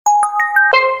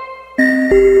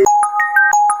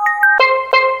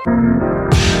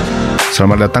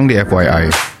Selamat datang di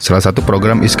FYI, salah satu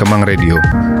program Iskemang Radio.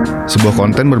 Sebuah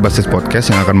konten berbasis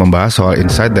podcast yang akan membahas soal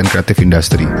insight dan kreatif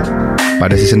industri.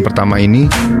 Pada season pertama ini,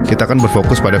 kita akan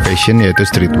berfokus pada fashion yaitu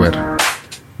streetwear.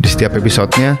 Di setiap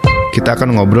episodenya, kita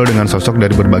akan ngobrol dengan sosok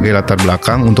dari berbagai latar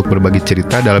belakang untuk berbagi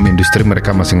cerita dalam industri mereka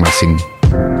masing-masing.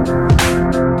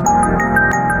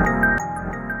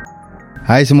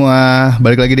 Hai semua,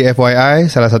 balik lagi di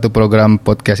FYI, salah satu program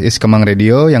podcast Iskemang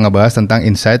Radio yang ngebahas tentang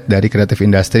insight dari kreatif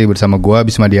industri bersama gua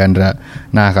Bisma Diandra.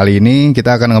 Nah, kali ini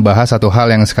kita akan ngebahas satu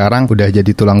hal yang sekarang udah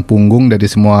jadi tulang punggung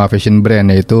dari semua fashion brand,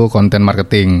 yaitu content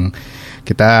marketing.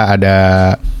 Kita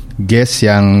ada guest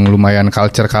yang lumayan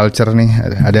culture nih.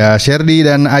 Ada Sherdy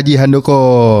dan Aji Handoko.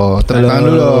 Tepuk tangan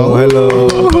dulu. Halo.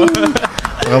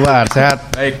 Apa kabar? Sehat?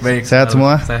 Baik. Sehat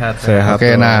semua? Sehat.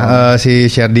 Oke, nah si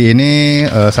Sherdy ini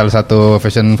salah satu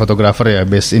fashion photographer ya,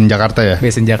 based in Jakarta ya?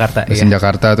 Based in Jakarta, Based in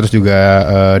Jakarta, terus juga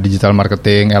digital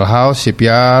marketing, L House,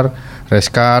 CPR,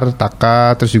 Reskar,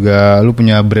 Taka, terus juga lu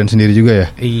punya brand sendiri juga ya?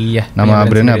 Iya. Nama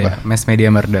brandnya apa? Ya. Mass Media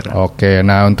Murder. Oke,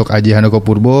 nah untuk Aji Handoko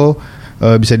Purbo,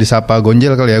 bisa disapa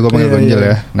Gonjel kali ya, gue panggil Gonjel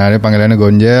ya. Nah, ini panggilannya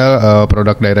Gonjel,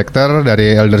 product director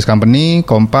dari Elders Company,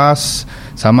 Kompas,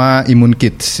 sama Immune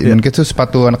Kids. Immune Kids itu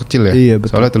sepatu anak kecil ya? Iya,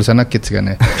 betul. Soalnya tulisannya kids kan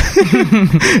ya.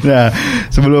 Nah,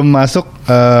 sebelum masuk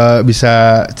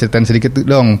bisa ceritain sedikit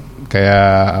dong,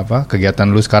 kayak apa kegiatan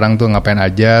lu sekarang tuh ngapain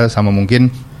aja, sama mungkin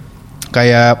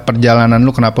kayak perjalanan lu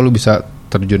kenapa lu bisa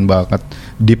terjun banget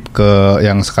deep ke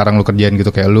yang sekarang lu kerjain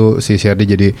gitu, kayak lu si Sherdy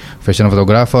jadi fashion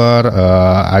photographer,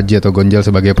 Aji atau Gonjel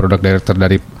sebagai product director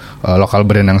dari lokal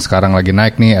brand yang sekarang lagi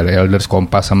naik nih, ada Elders,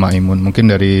 Kompas sama Imun.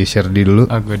 Mungkin dari Sherdy dulu.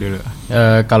 Gue dulu.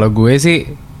 Kalau gue sih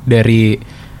dari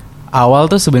awal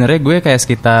tuh sebenarnya gue kayak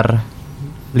sekitar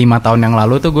 5 tahun yang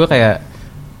lalu tuh gue kayak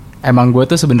emang gue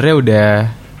tuh sebenarnya udah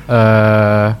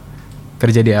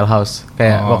kerja di L House.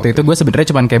 Kayak waktu itu gue sebenarnya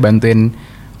cuman kayak bantuin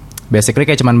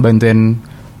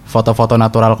foto-foto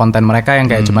natural konten mereka yang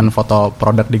kayak cuman foto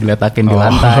produk digeletakin di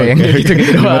lantai yang kayak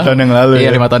gitu-gitu doang. 5 tahun yang lalu.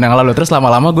 Iya, 5 tahun yang lalu. Terus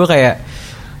lama-lama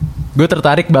gue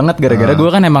tertarik banget gara-gara gue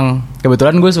kan emang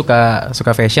kebetulan gue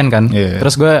suka fashion kan.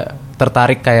 Terus gue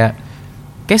tertarik kayak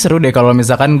seru deh kalau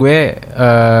misalkan gue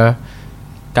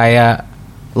kayak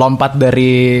lompat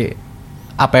dari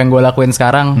apa yang gue lakuin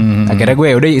sekarang. Akhirnya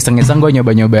gue udah iseng-iseng gue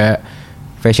nyoba-nyoba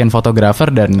fashion photographer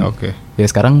dan ya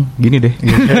sekarang gini deh.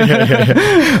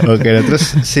 Oke,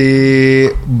 terus si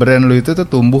brand lu itu tuh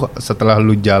tumbuh setelah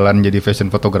lu jalan jadi fashion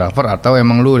photographer, atau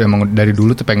emang lu dari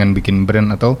dulu tuh pengen bikin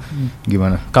brand atau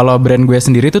gimana? Kalau brand gue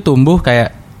sendiri tuh tumbuh kayak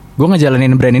gue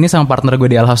ngejalanin brand ini sama partner gue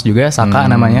di L House juga, Saka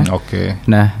namanya.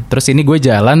 Nah, terus ini gue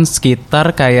jalan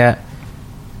sekitar kayak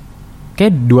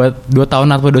 2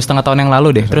 tahun atau 2,5 tahun yang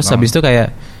lalu deh. Terus habis itu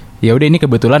kayak ya udah ini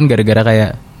kebetulan gara-gara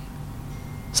kayak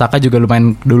Saka juga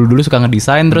lumayan dulu suka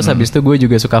ngedesain, terus habis itu gue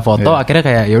juga suka foto. Akhirnya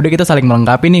kayak ya udah kita saling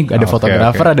melengkapi nih, ada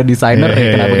fotografer, ada desainer.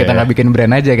 Kenapa kita nggak bikin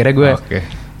brand aja? Akhirnya gue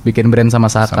bikin brand sama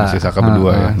Saka. Sama si Saka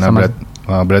berdua ya.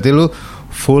 Nah, berarti lu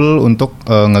full untuk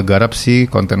ngegarap si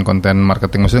konten-konten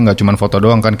marketing, maksudnya nggak cuma foto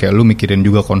doang kan, kayak lu mikirin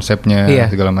juga konsepnya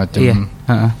segala macam.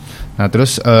 Nah,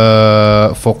 terus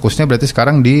fokusnya berarti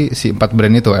sekarang di si 4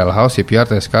 brand itu, L House, CPR,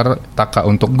 Reskar, Taka.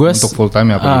 Untuk full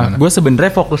time apa gimana? Gue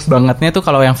sebenarnya fokus bangetnya tuh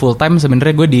kalau yang full time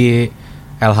sebenarnya gue di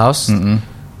L House.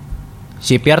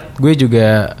 CPR gue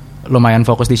juga lumayan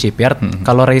fokus di CPR.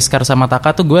 Kalau Reskar sama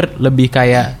Taka tuh gue lebih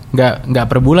kayak nggak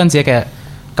per bulan sih ya, kayak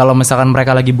kalau misalkan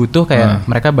mereka lagi butuh kayak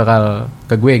mereka bakal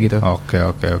ke gue gitu. Oke.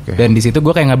 Dan di situ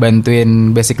gue kayak ngebantuin,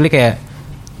 basically kayak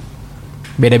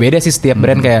beda-beda sih setiap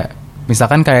brand. Kayak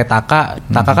misalkan kayak Taka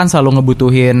kan selalu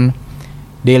ngebutuhin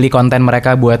daily konten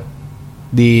mereka buat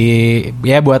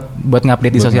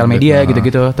ngupdate di sosial media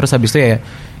gitu-gitu. Terus habis itu ya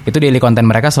itu daily konten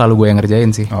mereka selalu gue yang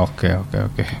ngerjain sih. Oke.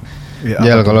 Ya,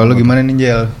 Jel, kalau lu gimana nih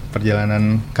Jel,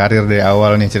 perjalanan karir dari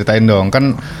awal nih, ceritain dong.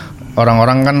 Kan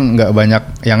orang-orang kan nggak banyak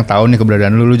yang tahu nih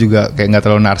keberadaan lu juga kayak nggak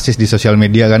terlalu narsis di sosial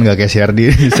media kan, nggak kayak Sherdy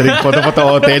sering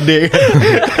foto-foto OTD.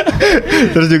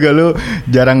 Terus juga lu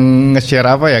jarang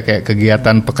nge-share apa ya, kayak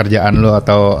kegiatan pekerjaan lu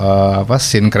atau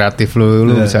scene kreatif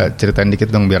lu bisa ceritain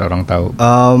dikit dong biar orang tahu.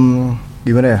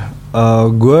 Gimana ya?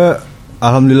 Gue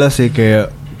alhamdulillah sih kayak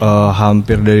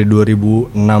hampir dari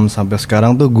 2006 sampai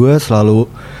sekarang tuh gue selalu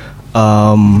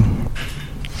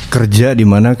kerja di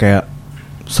mana kayak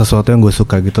sesuatu yang gue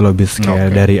suka gitu loh,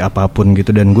 kayak dari apapun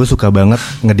gitu. Dan gue suka banget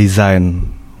ngedesain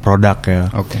produk ya.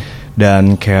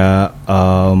 Dan kayak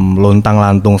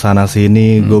lontang-lantung sana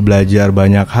sini, gue belajar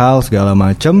banyak hal segala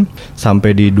macem.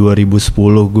 Sampai di 2010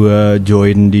 gue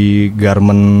join di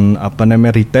garment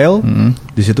retail.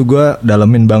 Di situ gue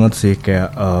dalemin banget sih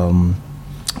kayak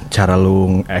cara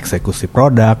lu eksekusi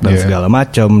produk dan segala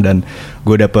macam, dan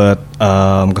gue dapet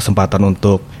kesempatan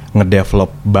untuk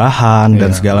ngedevelop bahan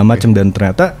dan segala macam, dan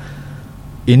ternyata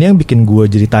ini yang bikin gue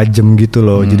jadi tajem gitu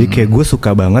loh. Jadi kayak gue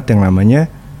suka banget yang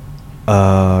namanya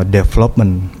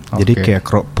development. Jadi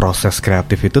kayak proses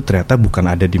kreatif itu ternyata bukan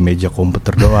ada di meja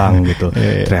komputer doang gitu.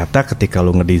 Ternyata ketika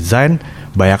lu ngedesain,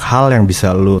 banyak hal yang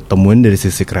bisa lu temuin dari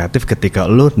sisi kreatif ketika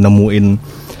lu nemuin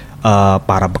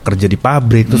para pekerja di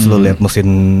pabrik, terus lu lihat mesin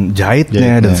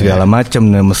jahitnya dan segala macam,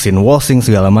 mesin washing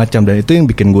segala macam, dan itu yang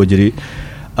bikin gue jadi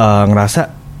ngerasa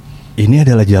ini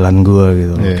adalah jalan gue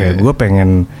gitu. Kayak gue pengen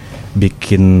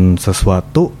bikin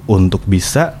sesuatu untuk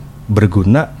bisa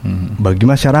berguna bagi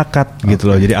masyarakat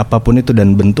gitu loh. Jadi apapun itu,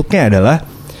 dan bentuknya adalah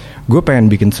gue pengen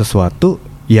bikin sesuatu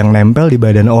yang nempel di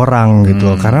badan orang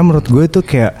gitu loh. Karena menurut gue itu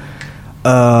kayak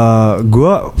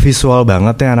gue visual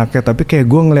banget ya anaknya, tapi kayak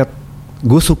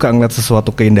gue suka ngeliat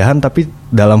sesuatu keindahan tapi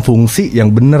dalam fungsi yang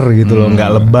bener gitu loh,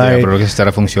 nggak lebay. Produksi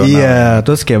secara fungsional. Iya,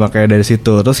 terus kayak makanya dari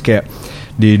situ, terus kayak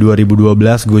di 2012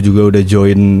 gue juga udah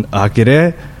join.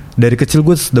 Akhirnya dari kecil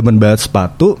gue demen banget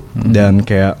sepatu, dan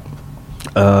kayak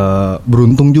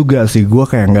beruntung juga sih gue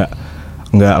kayak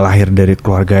nggak lahir dari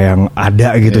keluarga yang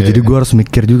ada gitu. Jadi gue harus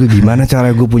mikir juga gimana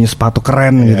caranya gue punya sepatu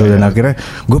keren gitu, dan akhirnya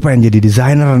gue pengen jadi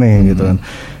desainer nih gitu kan.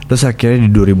 Terus akhirnya di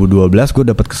 2012 gue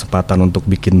dapat kesempatan untuk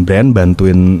bikin brand,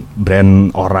 bantuin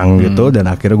brand orang gitu, dan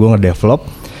akhirnya gue ngedevelop.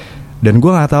 Dan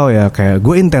gue nggak tahu ya, kayak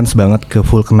gue intens banget ke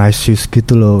vulcanized shoes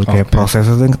gitu loh, kayak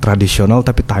prosesnya tuh yang tradisional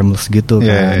tapi timeless gitu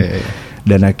kan.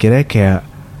 Dan akhirnya kayak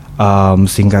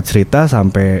singkat cerita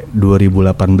sampai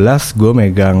 2018 gue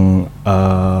megang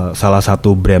salah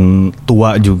satu brand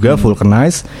tua juga,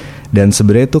 vulcanized. Dan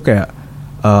sebenarnya itu kayak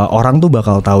orang tuh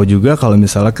bakal tahu juga kalau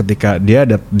misalnya ketika dia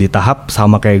ada di tahap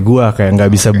sama kayak gue, kayak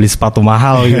nggak bisa beli sepatu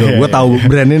mahal gitu. Gue tahu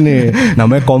brand ini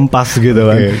namanya Kompas gitu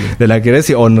kan. Dan akhirnya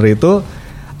si owner itu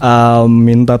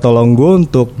minta tolong gue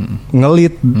untuk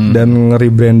ngelit dan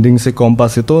nge-rebranding si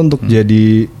Kompas itu untuk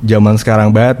jadi zaman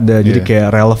sekarang banget, jadi kayak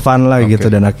relevan lah gitu.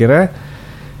 Dan akhirnya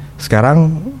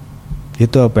sekarang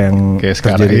itu apa yang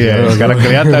terjadi sekarang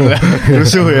kelihatan lah.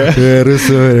 Rusuh ya.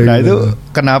 Rusuh. Nah itu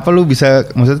kenapa lu bisa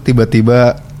maksudnya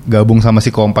tiba-tiba gabung sama si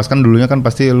Kompas? Kan dulunya kan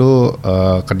pasti lu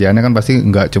kerjaannya kan pasti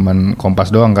nggak cuman Kompas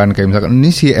doang kan, kayak misalkan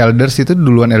ini si Elders itu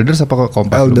duluan Elders apa ke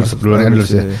Kompas? Duluan Elders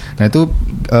ya. Nah itu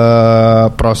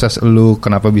proses lu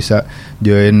kenapa bisa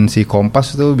join si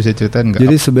Kompas itu bisa ceritain nggak?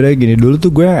 Jadi sebenarnya gini, dulu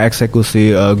tuh gue yang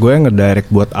eksekusi, gue yang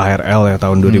ngedirect buat ARL ya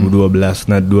tahun 2012.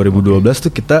 Nah 2012 tuh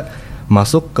kita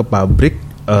masuk ke pabrik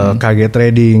KG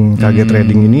Trading. KG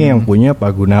Trading ini yang punya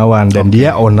Pak Gunawan, dan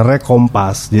dia ownernya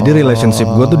Kompas. Jadi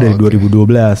relationship gue tuh dari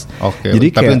 2012. Jadi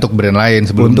tapi kayak, untuk brand lain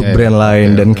sebelumnya. Untuk brand lain,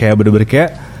 dan kayak bener-bener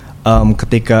kayak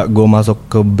ketika gue masuk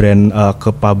ke brand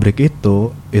ke pabrik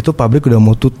itu pabrik udah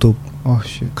mau tutup.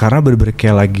 Karena bener-bener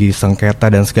kayak lagi sengketa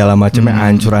dan segala macamnya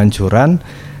hancur-hancuran.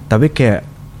 Tapi kayak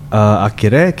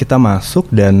akhirnya kita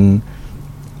masuk, dan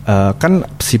kan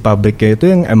si pabriknya itu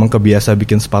yang emang kebiasa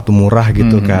bikin sepatu murah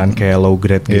gitu kan, kayak low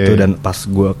grade gitu. Dan pas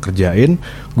gue kerjain,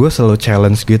 gue selalu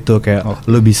challenge gitu kayak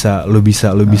lu bisa.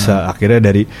 Akhirnya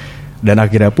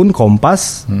akhirnya pun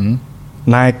Kompas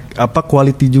naik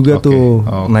quality juga tuh.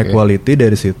 Naik quality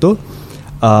dari situ.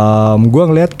 Gue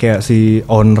ngeliat kayak si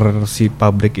owner si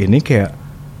pabrik ini kayak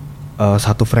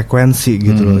satu frekuensi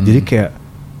gitu loh. Jadi kayak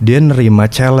dia nerima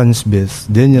challenge,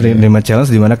 dia nerima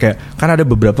challenge di mana kayak kan ada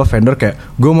beberapa vendor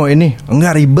kayak gue mau ini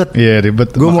enggak ribet,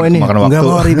 gue mau ini enggak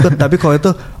mau ribet, tapi kalau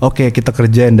itu oke, kita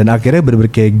kerjain. Dan akhirnya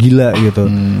bener-bener kayak gila gitu.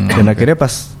 Dan akhirnya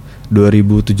pas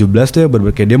 2017 tuh ya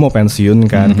bener-bener kayak dia mau pensiun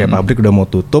kan, kayak pabrik udah mau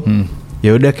tutup.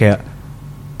 Ya udah kayak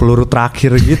peluru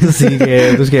terakhir gitu sih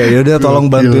kayak, terus kayak ya udah tolong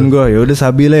bantuin gue, ya udah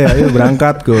Sabile ya, ayo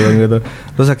berangkat gue gitu.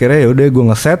 Terus akhirnya ya udah gue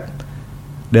ngeset,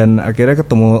 dan akhirnya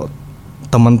ketemu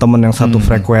teman-teman yang satu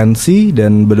frekuensi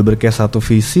dan bener-bener kayak satu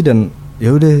visi, dan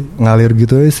ya udah ngalir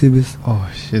gitu aja sih bis.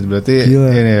 Berarti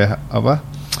gila. Ini ya apa?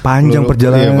 Panjang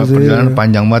perjalanan. Perjalanan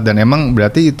panjang banget, dan emang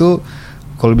berarti itu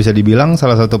kalau bisa dibilang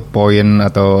salah satu poin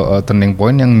atau turning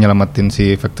point yang nyelamatin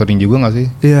si factoring juga nggak sih?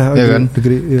 Iya kan.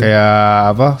 Kayak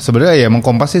apa? Sebenarnya ya emang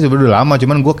Kompas sih sebenarnya udah lama,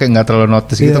 cuman gue kayak nggak terlalu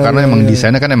notice gitu karena emang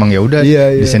desainnya kan emang ya udah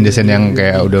desain-desain yang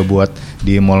kayak udah buat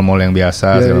di mall-mall yang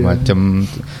biasa segala macem.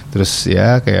 Terus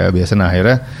ya kayak biasa. Nah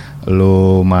akhirnya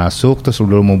lu masuk terus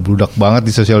lu mau bludak banget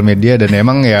di sosial media, dan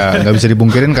emang ya nggak bisa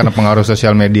dipungkirin karena pengaruh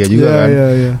sosial media juga kan.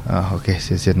 Oke,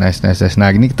 nice. Nah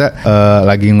ini kita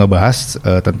lagi ngebahas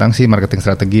tentang si marketing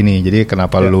strategi nih. Jadi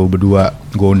kenapa lu berdua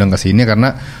gue undang ke sini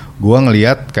karena gue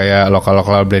ngelihat kayak lokal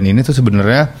brand ini tuh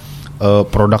sebenarnya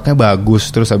produknya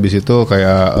bagus, terus habis itu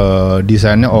kayak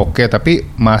desainnya oke, tapi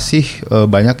masih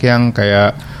banyak yang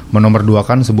kayak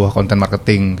menomorduakan sebuah konten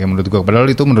marketing kayak menurut gue. Padahal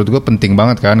itu menurut gue penting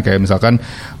banget kan, kayak misalkan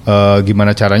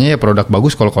gimana caranya ya produk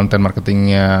bagus kalau konten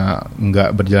marketingnya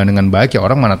nggak berjalan dengan baik, ya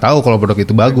orang mana tahu kalau produk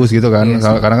itu bagus gitu kan.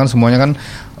 Karena kan semuanya kan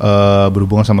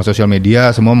berhubungan sama sosial media,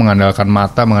 semua mengandalkan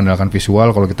mata, mengandalkan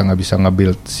visual. Kalau kita nggak bisa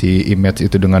nge-build si image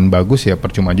itu dengan bagus, ya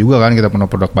percuma juga kan kita punya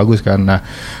produk bagus kan. Nah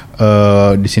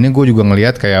di sini gue juga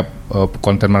ngelihat kayak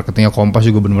konten marketingnya Kompas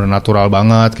juga benar-benar natural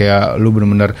banget, kayak lu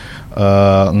benar-benar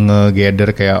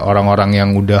nge-gather kayak orang-orang yang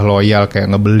udah loyal, kayak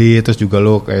ngebeli, terus juga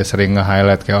lu kayak sering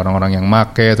nge-highlight kayak orang-orang yang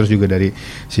make, terus juga dari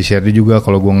si Sherdy juga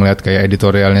kalau gue ngeliat kayak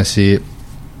editorialnya si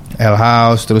L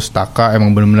House terus Taka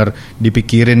emang benar-benar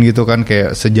dipikirin gitu kan,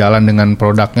 kayak sejalan dengan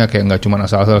produknya, kayak nggak cuma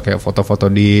asal-asal kayak foto-foto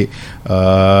di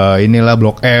inilah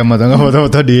Blok M atau nggak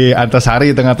foto-foto di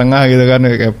Antasari tengah-tengah gitu kan,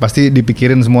 kayak pasti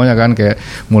dipikirin semuanya kan, kayak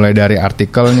mulai dari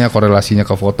artikelnya, korelasinya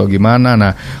ke foto gimana.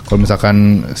 Nah kalau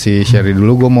misalkan si Sherry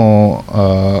dulu, gue mau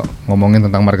ngomongin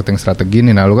tentang marketing strategi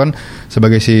nih. Nah lu kan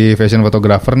sebagai si fashion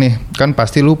photographer nih kan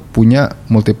pasti lu punya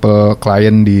multiple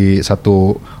klien di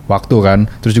satu waktu kan,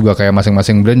 terus juga kayak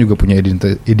masing-masing brand juga punya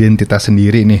identitas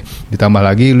sendiri nih, ditambah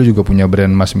lagi lu juga punya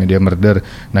brand mass media murder.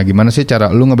 Nah gimana sih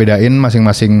cara lu ngebedain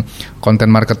masing-masing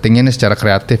konten marketingnya nih secara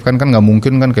kreatif kan nggak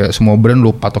mungkin kan kayak semua brand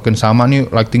lu patokin sama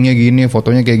nih, lightingnya gini,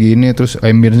 fotonya kayak gini, terus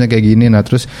ambience-nya kayak gini, nah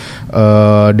terus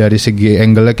dari segi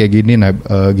angle-nya kayak gini. Nah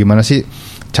gimana sih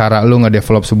cara lu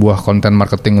nge-develop sebuah konten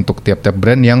marketing untuk tiap-tiap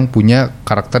brand yang punya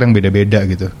karakter yang beda-beda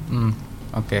gitu?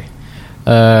 Oke.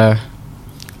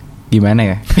 Gimana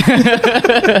ya?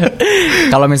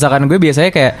 Kalau misalkan gue biasanya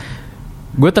kayak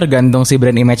gue tergantung si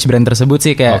brand image brand tersebut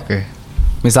sih, kayak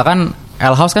misalkan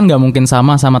L House kan nggak mungkin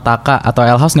sama Taka, atau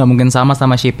L House nggak mungkin sama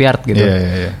Shipyard gitu.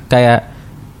 Kayak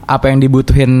apa yang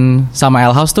dibutuhin sama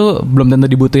L House tuh belum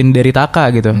tentu dibutuhin dari Taka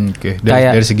gitu.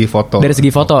 Kayak dari segi foto. Dari segi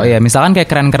foto ya. Misalkan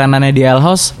kayak keren-kerenannya di L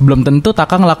House belum tentu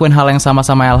Taka ngelakuin hal yang sama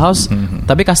L House,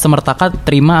 tapi customer Taka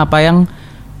terima apa yang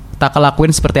Taka lakuin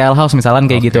seperti L House misalkan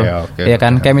kayak gitu. Ya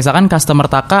kan? Kayak misalkan customer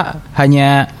Taka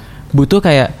hanya butuh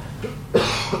kayak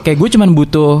gue cuman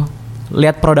butuh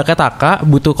lihat produknya Taka,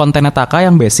 butuh kontennya Taka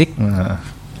yang basic.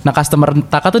 Nah customer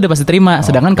Taka tuh udah pasti terima.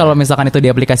 Sedangkan kalau misalkan itu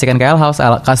diaplikasikan ke L House,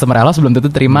 customer L House belum tentu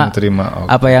terima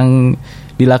apa yang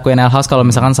dilakuin L House kalau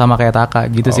misalkan sama kayak Taka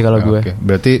gitu sih kalau gue.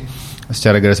 Berarti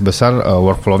secara garis besar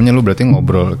workflow-nya lu berarti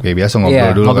ngobrol kayak biasa,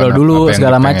 ngobrol dulu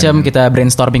segala macam, kita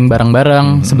brainstorming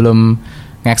bareng-bareng sebelum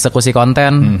ngeksekusi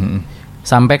konten.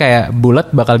 Sampai kayak bulat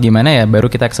bakal gimana ya, baru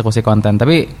kita eksekusi konten.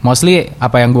 Tapi mostly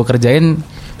apa yang gue kerjain,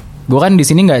 gue kan di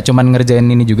sini nggak cuman ngerjain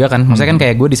ini juga kan. Maksudnya kan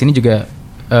kayak gue di sini juga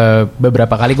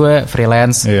beberapa kali gue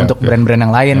freelance untuk brand-brand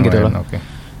yang lain gitu loh.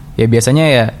 Ya biasanya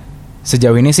ya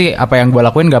sejauh ini sih apa yang gue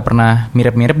lakuin nggak pernah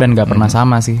mirip-mirip dan nggak pernah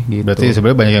sama sih gitu. Berarti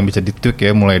sebenarnya banyak yang bisa ditweak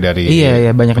ya, mulai dari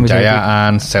banyak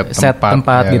pencahayaan, set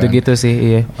tempat gitu-gitu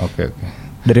sih. Oke.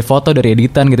 Dari foto, dari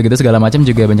editan gitu-gitu segala macam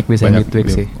juga banyak bisa di-tweak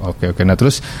sih. Oke. Nah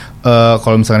terus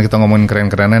kalau misalkan kita ngomongin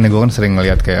keren-kerenan nih, gue kan sering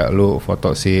ngeliat kayak lu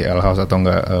foto si L House atau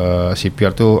enggak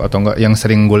Shipyard tuh, atau enggak yang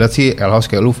sering gue liat sih L House,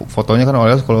 kayak lu fotonya kan L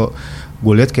House kalau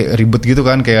gue lihat kayak ribet gitu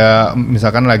kan, kayak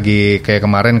misalkan lagi kayak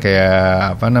kemarin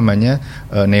kayak apa namanya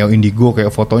Neo Indigo, kayak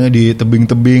fotonya di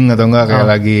tebing-tebing, atau enggak kayak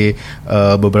lagi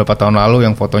beberapa tahun lalu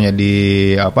yang fotonya di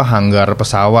hanggar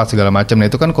pesawat segala macam.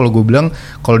 Nah itu kan kalau gue bilang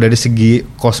kalau dari segi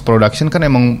cost production kan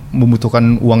emang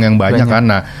membutuhkan uang yang banyak. Kan.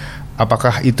 Nah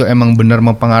apakah itu emang benar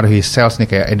mempengaruhi sales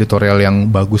nih, kayak editorial yang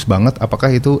bagus banget,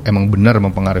 apakah itu emang benar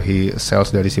mempengaruhi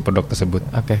sales dari si produk tersebut?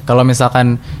 Oke. Kalau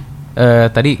misalkan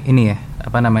tadi ini ya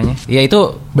apa namanya, ya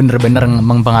itu bener-bener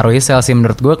mempengaruhi sales sih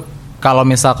menurut gue. Kalau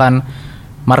misalkan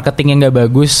marketingnya nggak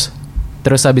bagus,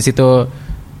 terus habis itu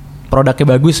produknya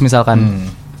bagus misalkan,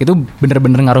 itu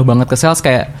bener-bener ngaruh banget ke sales.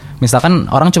 Kayak misalkan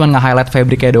orang cuma nge-highlight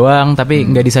fabriknya doang, tapi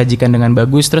nggak disajikan dengan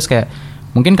bagus, terus kayak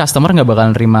mungkin customer nggak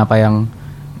bakalan terima apa yang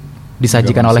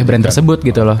disajikan oleh brand tersebut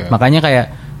gitu loh. Makanya kayak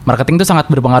marketing tuh sangat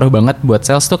berpengaruh banget buat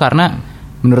sales tuh, karena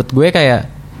menurut gue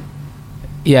kayak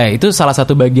ya itu salah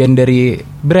satu bagian dari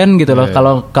brand gitu loh.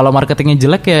 Kalau marketingnya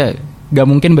jelek ya gak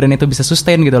mungkin brand itu bisa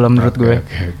sustain gitu loh menurut gue.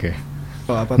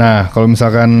 Nah kalau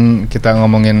misalkan kita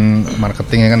ngomongin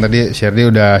marketingnya kan tadi Sherdy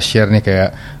udah share nih kayak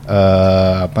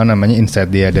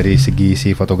insight dia dari segi si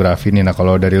fotografi nih. Nah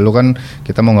kalau dari lu kan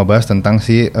kita mau ngebahas tentang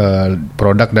si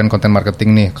produk dan konten marketing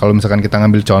nih. Kalau misalkan kita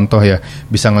ngambil contoh ya,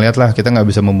 bisa ngeliat lah, kita nggak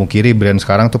bisa memungkiri brand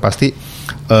sekarang tuh pasti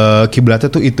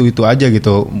kiblatnya tuh itu aja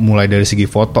gitu, mulai dari segi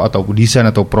foto atau desain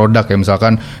atau produk. Kayak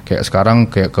misalkan kayak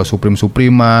sekarang kayak ke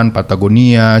Supreman,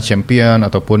 Patagonia, Champion,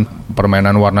 ataupun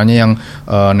permainan warnanya yang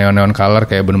neon-neon color luar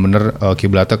kayak bener-bener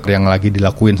kiblatnya yang lagi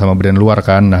dilakuin sama brand luar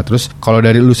kan. Nah terus kalau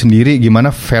dari lu sendiri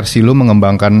gimana versi lu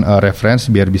mengembangkan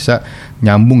reference biar bisa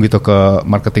nyambung gitu ke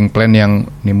marketing plan yang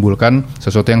nimbulkan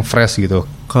sesuatu yang fresh gitu?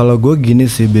 Kalau gue gini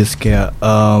sih bis kayak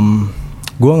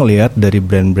gue ngelihat dari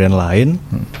brand-brand lain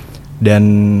dan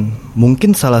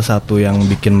mungkin salah satu yang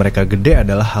bikin mereka gede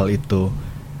adalah hal itu.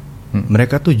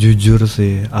 Mereka tuh jujur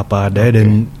sih apa adanya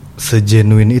dan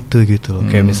segenuine itu gitu.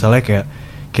 Kayak misalnya kayak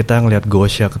kita ngelihat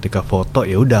Gosha ketika foto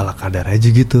ya udahlah kadar aja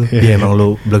gitu. Ya emang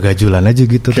lu blegajulan aja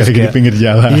gitu. Terus kayak di pinggir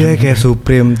jalan. Iya kayak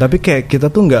Supreme. Tapi kayak kita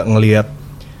tuh nggak ngelihat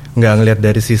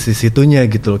dari sisi situnya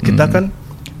gitu. Kita kan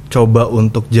coba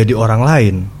untuk jadi orang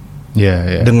lain.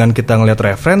 Dengan kita ngelihat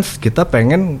reference, kita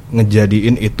pengen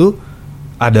ngejadiin itu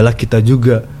adalah kita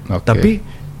juga. Tapi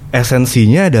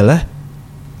esensinya adalah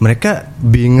mereka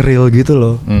being real gitu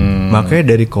loh.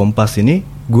 Makanya dari Kompas ini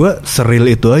gue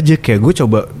seril itu aja. Kayak gue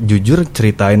coba jujur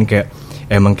ceritain kayak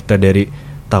emang kita dari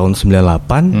tahun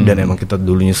 98 dan emang kita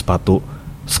dulunya sepatu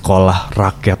sekolah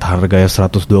rakyat harganya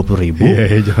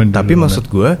 120.000. Tapi maksud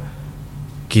gue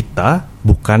kita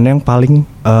bukan yang paling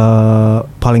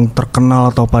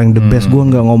terkenal atau paling the best. Gue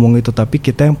nggak ngomong itu, tapi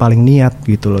kita yang paling niat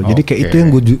gitu loh. Jadi kayak itu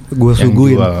yang gue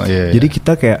suguhin. Jadi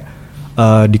kita kayak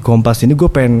di Kompas ini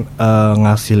gue pengen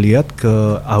ngasih lihat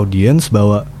ke audiens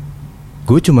bahwa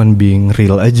gue cuman being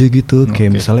real aja gitu.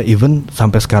 Kayak misalnya even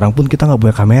sampai sekarang pun kita nggak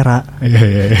punya kamera.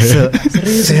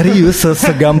 Serius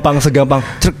segampang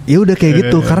ya udah kayak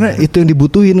gitu. Karena itu yang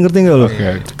dibutuhin, ngerti nggak lo?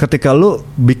 Ketika lo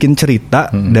bikin cerita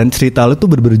dan cerita lo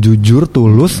tuh bener-bener jujur,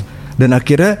 tulus, dan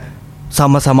akhirnya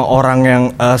sama-sama orang yang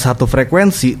satu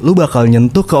frekuensi, lu bakal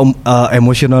nyentuh ke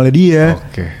emosionalnya dia.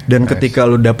 Dan ketika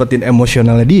lu dapetin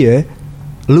emosionalnya dia,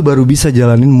 lu baru bisa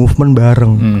jalanin movement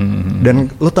bareng.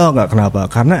 Dan lu tahu nggak kenapa?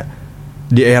 Karena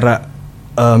di era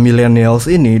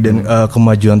millennials ini dan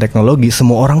kemajuan teknologi,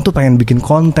 semua orang tuh pengen bikin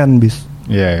konten, bis.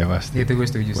 Iya pasti. Itu gue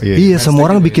setuju sih. Iya,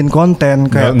 semua orang bikin konten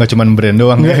kayak nggak cuma brand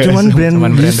doang. Nggak cuma brand,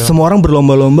 semua orang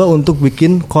berlomba-lomba untuk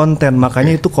bikin konten.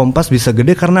 Makanya itu Kompas bisa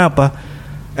gede karena apa?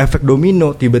 Efek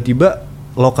domino, tiba-tiba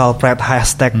local pride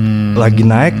hashtag lagi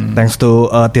naik thanks to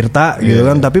Tirta gitu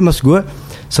kan. Tapi maksud gue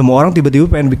semua orang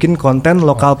tiba-tiba pengen bikin konten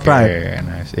local pride.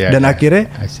 Dan akhirnya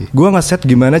gue ngeset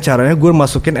gimana caranya gue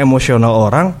masukin emosional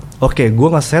orang. Gue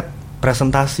ngeset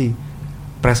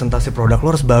presentasi produk lo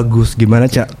harus bagus. Gimana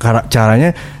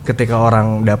caranya ketika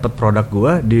orang dapat produk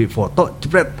gue di foto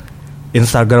jepret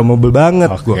Instagramable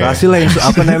banget. Gue kasih lah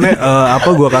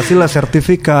gue kasih lah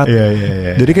sertifikat.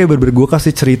 Jadi kayak bener-bener gue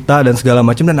kasih cerita dan segala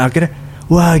macam. Dan akhirnya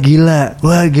wah gila.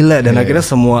 Dan akhirnya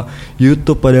semua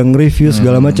YouTube pada nge-review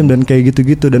segala macam dan kayak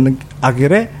gitu-gitu. Dan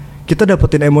akhirnya kita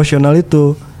dapetin emosional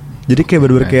itu. Jadi kayak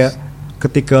bener-bener kayak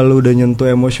ketika lu udah nyentuh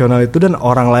emosional itu dan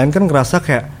orang lain kan ngerasa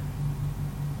kayak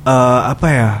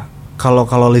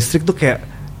kalau listrik tuh kayak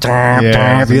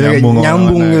gitu,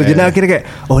 nyambung gitu. Jadi akhirnya kayak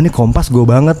ini Kompas gue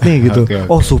banget nih gitu.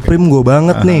 Supreme gue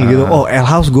banget nih gitu. L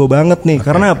House gue banget nih.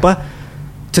 Karena apa?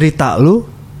 Cerita lu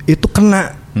itu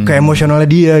kena ke emosionalnya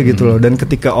dia gitu loh. Dan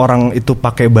ketika orang itu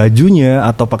pakai bajunya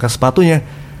atau pakai sepatunya,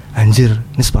 anjir,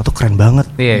 ini sepatu keren banget.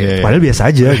 Padahal biasa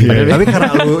aja gitu. Tapi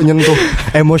karena lu nyentuh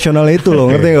emosionalnya itu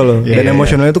loh, ngerti gak lo? Dan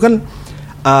emosionalnya itu kan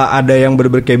ada yang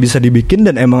bener-bener kayak bisa dibikin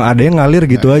dan emang ada yang ngalir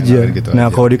gitu aja.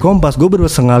 Kalau di Kompas gue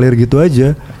bener-bener ngalir gitu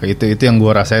aja. Itu yang gue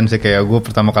rasain sih, kayak gue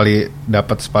pertama kali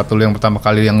dapat sepatu yang pertama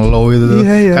kali yang low itu tuh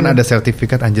kan ada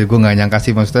sertifikat. Anjir, gue nggak nyangka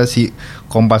sih, maksudnya si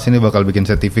Kompas ini bakal bikin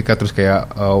sertifikat, terus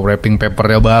kayak wrapping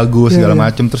papernya bagus segala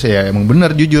macem. Terus ya emang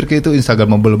bener jujur kayak itu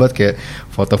Instagramable banget, kayak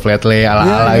foto flat lay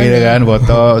ala-ala gitu kan,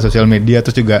 foto sosial media.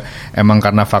 Terus juga emang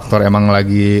karena faktor emang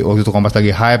lagi waktu itu Kompas lagi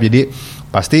hype, jadi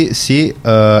pasti si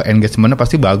engagementnya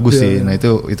pasti bagus sih. Nah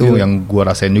itu yang gue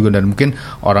rasain juga. Dan mungkin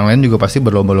orang lain juga pasti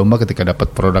berlomba-lomba ketika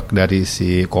dapat produk dari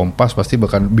si Kompas, pasti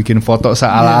bakal bikin foto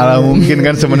seala-ala mungkin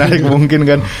kan, semenarik mungkin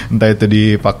kan, entah itu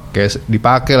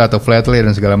dipakai atau flat lay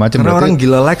dan segala macam. Karena orang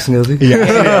gila likes nggak sih? Iya,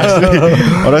 asli.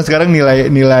 Orang sekarang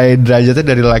nilai derajatnya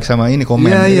dari like sama ini komen.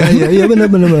 Iya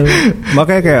benar.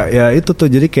 Makanya kayak ya itu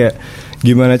tuh, jadi kayak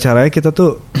gimana caranya kita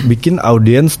tuh bikin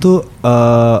audiens tuh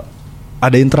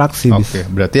ada interaksi.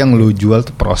 Berarti yang lu jual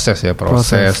tuh proses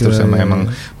terus emang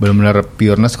benar-benar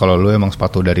pureness. Kalau lu emang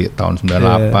sepatu dari tahun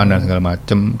 98 dan segala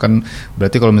macem kan,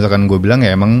 berarti kalau misalkan gue bilang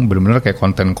ya emang benar-benar kayak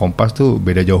konten Kompas tuh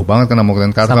beda jauh banget kan sama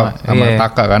konten sama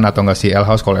Taka kan, atau nggak si L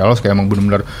House. Kalau L House kayak emang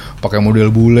benar-benar pakai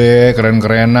model bule,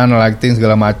 keren-kerenan, lighting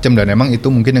segala macem, dan emang itu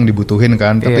mungkin yang dibutuhin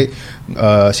kan. Tapi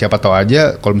siapa tahu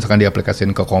aja kalau misalkan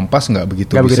diaplikasiin ke Kompas nggak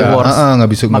begitu bisa.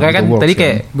 Makanya kan tadi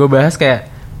kayak gue bahas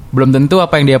kayak belum tentu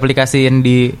apa yang diaplikasiin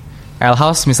di L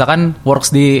House misalkan works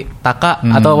di Taka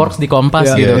atau works di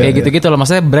Kompas gitu. Kayak gitu-gitu loh.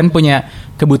 Maksudnya brand punya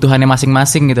kebutuhannya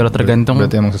masing-masing gitu loh, tergantung.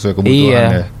 Berarti emang sesuai kebutuhan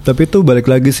ya. Tapi itu balik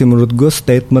lagi sih menurut gue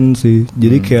statement sih.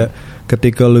 Jadi kayak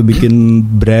ketika lu bikin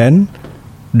brand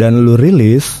dan lu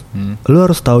rilis, lu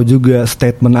harus tahu juga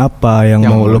statement apa yang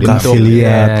mau lu kasih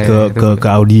lihat ke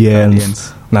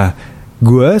audiens. Nah,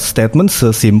 gue statement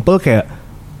sesimpel kayak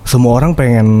semua orang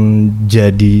pengen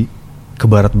jadi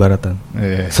kebarat-baratan.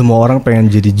 Semua orang pengen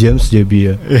jadi James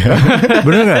Jebbia.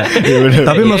 Bener nggak?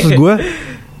 Tapi maksud gue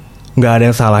nggak ada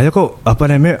yang salahnya kok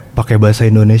pakai bahasa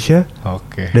Indonesia.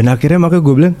 Dan akhirnya makanya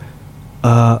gue bilang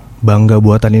bangga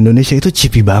buatan Indonesia itu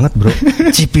cheapy banget bro.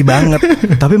 Cheapy banget.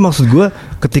 Tapi maksud gue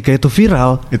ketika itu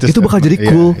viral itu bakal jadi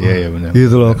cool. Bener.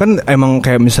 Gitu loh. Kan emang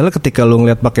kayak misalnya ketika lu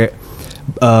ngeliat pakai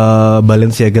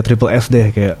Balenciaga Triple S deh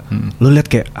kayak lu lihat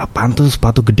kayak apaan tuh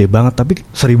sepatu gede banget tapi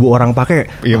 1,000 orang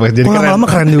pakai, lama-lama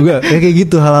keren juga. Kayak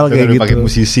gitu, hal-hal kayak gitu. Pakai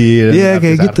musisi dan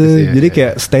kayak gitu. Jadi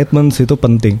kayak statements itu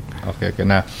penting. Oke.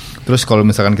 Nah, terus kalau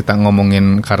misalkan kita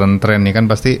ngomongin current trend nih kan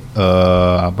pasti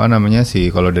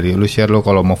kalau dari lu share, lo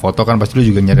kalau mau foto kan pasti lu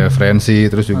juga nyari referensi,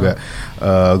 terus juga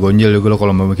Gonjal juga lo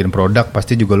kalau mau bikin produk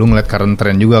pasti juga lu ngeliat current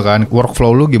trend juga kan.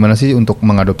 Workflow lu gimana sih untuk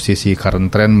mengadopsi si current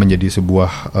trend menjadi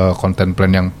sebuah content plan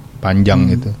yang panjang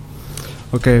gitu?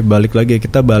 Oke, balik lagi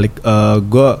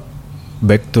gue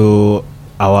back to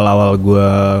awal-awal gue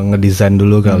ngedesain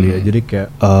dulu kali ya. Jadi kayak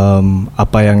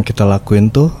apa yang kita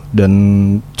lakuin tuh dan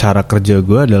cara kerja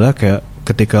gue adalah kayak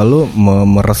ketika lu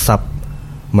meresap.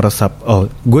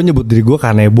 Gue nyebut diri gue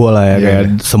kanebo lah ya.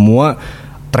 Kayak semua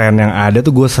tren yang ada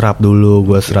tuh gue serap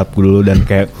dulu dan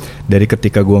kayak dari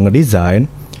ketika gue ngedesain,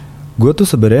 gue tuh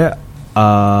sebenarnya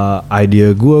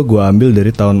idea gue ambil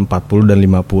dari tahun 40 dan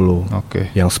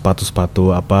 50. Yang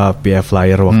sepatu-sepatu PF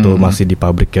Flyer waktu masih di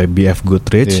pabrik kayak BF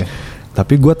Goodrich.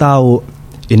 Tapi gue tahu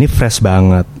ini fresh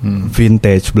banget,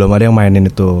 vintage, belum ada yang mainin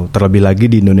itu. Terlebih lagi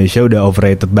di Indonesia udah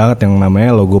overrated banget yang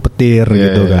namanya logo petir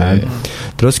gitu kan.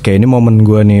 Terus kayak ini momen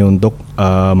gue nih untuk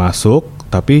masuk,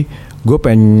 tapi gue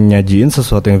pengen nyajiin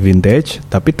sesuatu yang vintage,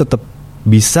 tapi tetap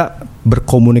bisa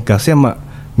berkomunikasi sama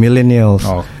millennials.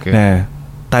 Nah,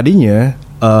 tadinya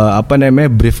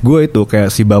brief gue itu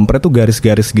kayak si bumper itu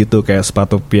garis-garis gitu kayak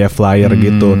sepatu PF Flyer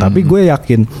gitu. Tapi gue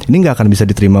yakin ini nggak akan bisa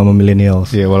diterima sama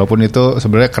millennials. Walaupun itu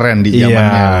sebenarnya keren di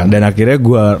zamannya. Dan akhirnya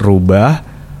gue rubah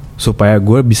supaya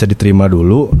gue bisa diterima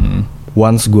dulu.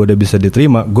 Once gue udah bisa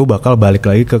diterima, gue bakal balik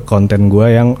lagi ke konten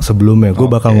gue yang sebelumnya. Gue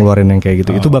bakal ngeluarin yang kayak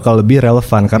gitu. Itu bakal lebih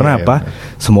relevan karena apa?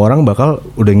 Semua orang bakal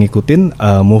udah ngikutin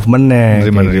movementnya.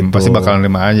 Gitu. Pasti bakal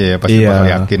nerima aja ya. Pasti bakal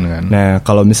yakin kan. Nah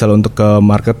kalau misalnya untuk ke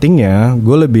marketingnya,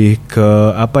 gue lebih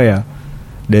ke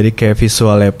dari kayak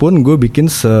visualnya pun gue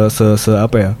bikin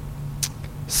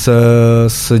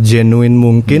segenuine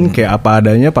mungkin kayak apa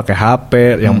adanya pakai HP.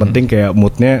 Yang penting kayak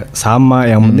moodnya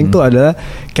sama. Yang penting tuh adalah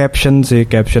caption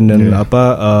dan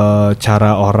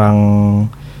cara orang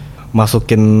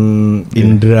masukin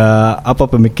indera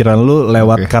pemikiran lu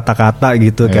lewat kata-kata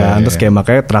gitu kan. Terus kayak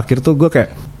makanya terakhir tuh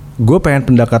gue pengen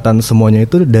pendekatan semuanya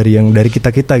itu dari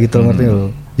kita gitu ngerti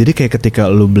lu. Jadi kayak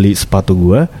ketika lu beli sepatu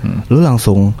gue, lu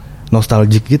langsung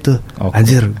nostalgic gitu.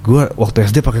 Anjir, gue waktu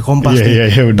SD pakai Kompas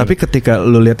nih. Tapi ketika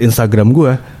lu lihat Instagram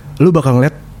gue, lu bakal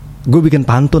ngeliat gue bikin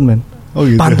pantun, men.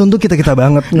 Gitu. Pantun tuh kita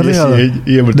banget, ngerti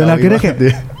nggak? Dan akhirnya kayak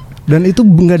dan itu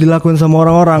nggak dilakuin sama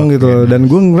orang-orang gitu.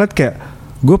 Dan gue ngeliat kayak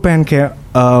gue pengen kayak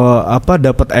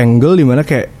dapat angle di mana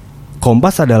kayak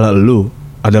Kompas adalah lu,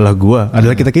 adalah gue,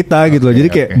 adalah kita gitu loh. Jadi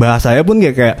kayak bahasanya pun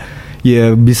kayak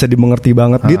ya bisa dimengerti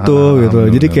banget gitu.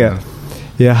 Jadi kayak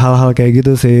ya hal-hal kayak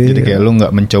gitu sih. Jadi kayak lu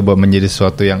nggak mencoba menjadi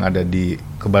sesuatu yang ada di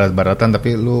kebarat-baratan,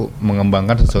 tapi lu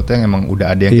mengembangkan sesuatu yang emang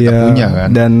udah ada yang kita punya kan.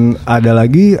 Dan ada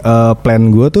lagi plan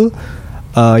gue tuh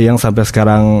yang sampai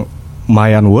sekarang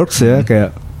lumayan works ya,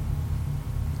 kayak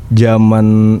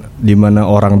zaman dimana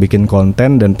orang bikin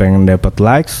konten dan pengen dapat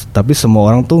likes, tapi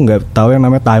semua orang tuh nggak tahu yang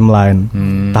namanya timeline.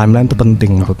 Timeline tuh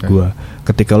penting menurut gue.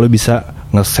 Ketika lu bisa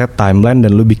ngeset timeline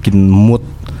dan lu bikin mood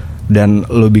dan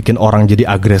lo bikin orang jadi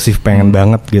agresif pengen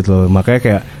banget gitu. Makanya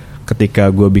kayak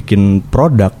ketika gue bikin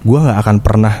produk, gue nggak akan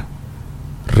pernah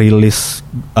rilis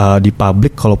di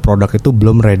publik kalau produk itu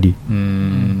belum ready.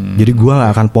 Jadi gue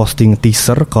nggak akan posting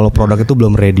teaser kalau produk itu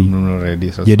belum ready.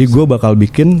 Jadi gue bakal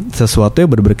bikin sesuatu yang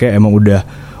bener-bener kayak emang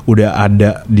udah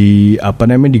ada di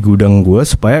di gudang gue,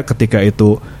 supaya ketika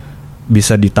itu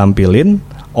bisa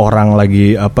ditampilin, orang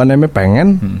lagi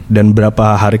pengen, dan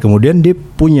berapa hari kemudian dia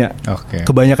punya.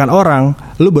 Kebanyakan orang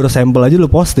lu baru sampel aja lu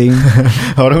posting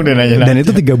orang udah nanya dan itu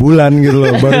 3 bulan gitu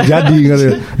loh baru jadi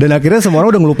gitu. Dan akhirnya semua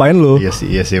orang udah ngelupain lu.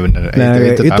 Iya sih benar. Nah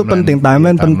itu penting,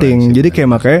 timeline penting. Jadi kayak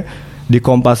makanya di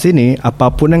Kompas ini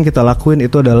apapun yang kita lakuin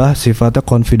itu adalah sifatnya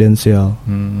konfidensial.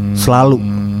 Selalu.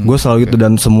 Gue selalu gitu,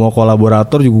 dan semua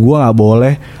kolaborator juga gue nggak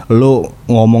boleh lu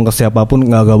ngomong ke siapapun,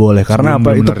 nggak boleh, karena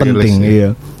apa, itu penting. Iya.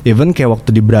 Even kayak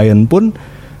waktu di Brian pun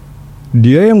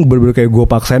dia yang bener-bener kayak gue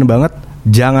paksain banget,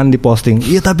 jangan diposting.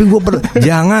 Iya tapi gue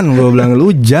jangan, gue bilang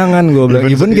lu jangan, gue bilang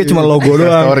even kayak cuma logo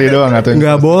doang,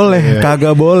 nggak boleh,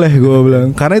 kagak boleh, gue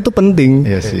bilang, karena itu penting.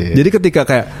 Jadi ketika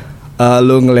kayak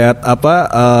lu ngelihat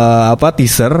apa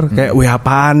teaser kayak wih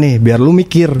apaan nih, biar lu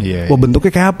mikir wah bentuknya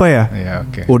kayak apa ya,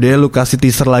 udah lu kasih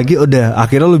teaser lagi, udah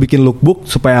akhirnya lu bikin lookbook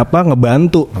supaya apa,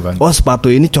 ngebantu. Oh sepatu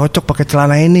ini cocok pakai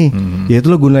celana ini, ya itu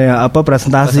lu gunanya apa,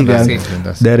 presentasi kan.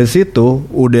 Dari situ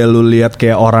udah lu lihat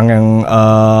kayak orang yang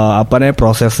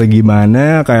prosesnya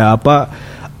gimana, kayak apa,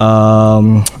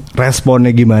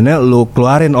 responnya gimana, lu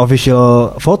keluarin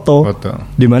official foto.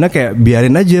 Dimana kayak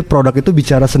biarin aja produk itu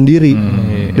bicara sendiri.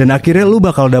 Dan akhirnya lu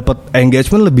bakal dapet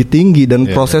engagement lebih tinggi, dan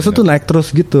prosesnya tuh naik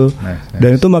terus gitu.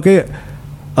 Dan itu makanya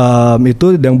itu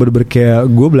yang bener-bener kayak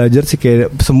gue belajar sih,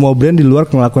 kayak semua brand di luar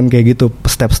ngelakuin kayak gitu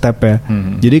step-stepnya.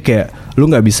 Jadi kayak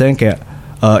lu nggak bisa yang kayak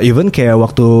even kayak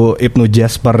waktu Ibnu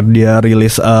Jasper dia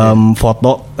rilis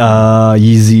foto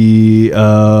Yeezy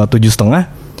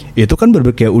 7,5, itu kan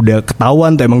bener-bener kayak udah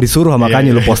ketahuan tuh, emang disuruh,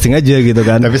 makanya lu posting aja gitu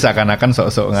kan. Tapi seakan-akan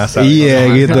sok-sok ngasal.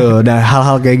 Iya gitu. Nah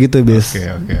hal-hal kayak gitu bis.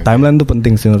 Timeline tuh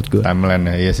penting sih menurut gue. Timeline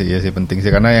ya, iya sih penting sih,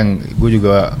 karena yang gue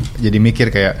juga jadi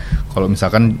mikir kayak kalau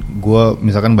misalkan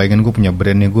bayangin gue punya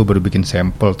brand nih, gue baru bikin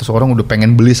sampel, terus orang udah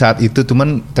pengen beli saat itu,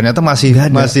 cuman ternyata masih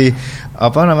masih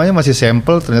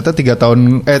sampel, ternyata 3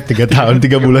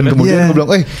 bulan kemudian gue bilang,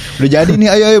 udah jadi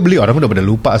nih, ayo beli, orang udah pada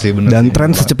lupa sih bener. Dan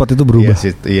tren secepat itu berubah.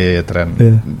 Iya tren.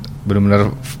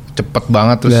 Benar-benar cepet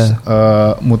banget, terus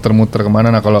muter-muter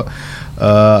kemana. Nah kalau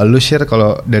lu share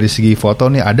kalau dari segi foto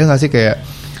nih, ada nggak sih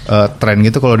kayak tren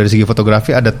gitu, kalau dari segi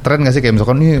fotografi ada tren nggak sih, kayak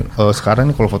misalkan nih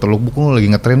sekarang nih kalau foto lookbook lu lagi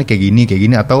ngetren nih kayak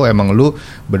gini, atau emang lu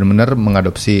benar-benar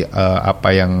mengadopsi apa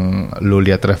yang lu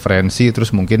lihat referensi,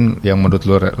 terus mungkin yang menurut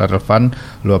lu relevan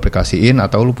lu aplikasiin,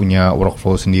 atau lu punya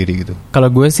workflow sendiri gitu? Kalau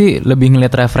gue sih lebih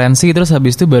ngeliat referensi, terus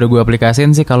habis itu baru gue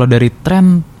aplikasiin sih. Kalau dari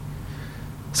tren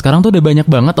sekarang tuh udah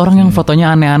banyak banget orang yang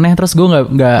fotonya aneh-aneh, terus gue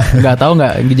nggak tahu,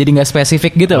 jadi nggak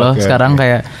spesifik gitu loh. Sekarang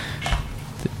kayak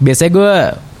biasanya gue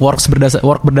work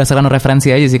berdasarkan referensi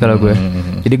aja sih kalau gue.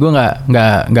 Jadi gue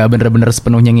nggak bener-bener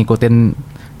sepenuhnya ngikutin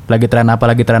lagi tren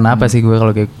apa sih gue,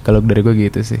 kalau dari gue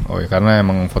gitu sih. Oh ya, karena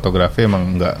emang fotografi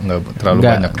emang nggak terlalu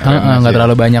banyak trennya. Nggak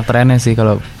terlalu banyak trennya sih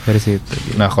kalau dari situ.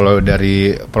 Gitu. Nah kalau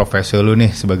dari profesi lu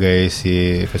nih sebagai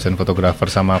si fashion photographer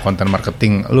sama content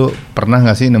marketing, lu pernah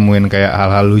nggak sih nemuin kayak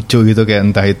hal-hal lucu gitu, kayak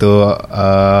entah itu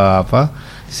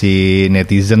si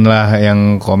netizen lah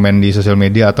yang komen di sosial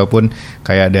media, ataupun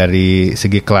kayak dari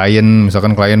segi klien,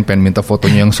 misalkan klien pengen minta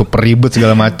fotonya yang super ribet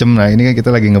segala macem. Nah ini kan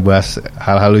kita lagi ngebahas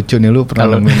hal-hal lucu nih, lu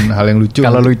pernah nemuin hal yang lucu?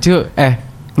 Kalau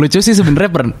lucu sih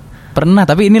sebenarnya pernah,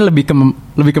 tapi ini lebih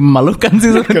ke memalukan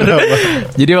sih sebenarnya.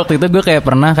 Jadi waktu itu gue kayak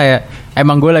pernah kayak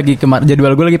emang gue lagi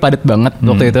jadwal gue lagi padat banget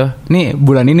waktu itu. Nih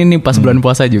bulan ini nih pas bulan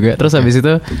puasa juga. Terus habis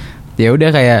itu ya udah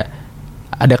kayak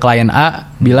ada klien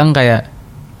A bilang kayak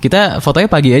kita fotonya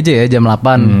pagi aja ya jam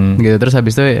 8 gitu. Terus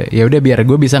habis itu ya udah biar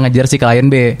gue bisa ngejar si klien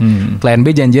B. Klien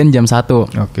B janjian jam 1.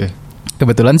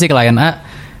 Kebetulan si klien A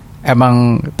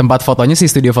emang tempat fotonya, si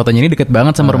studio fotonya ini deket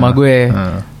banget sama rumah gue.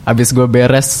 Abis gue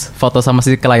beres foto sama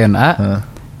si klien A,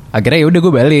 akhirnya ya udah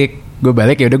gue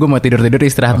balik ya udah gue mau tidur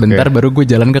istirahat bentar, baru gue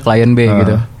jalan ke klien B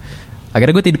gitu.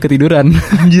 Akhirnya gue ketiduran.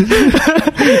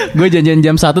 Gue janjian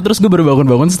jam 1, terus gue baru bangun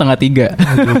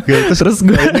 2:30. Terus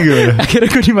gue akhirnya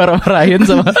gue dimarah-marahin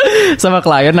sama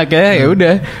klien. Akhirnya ya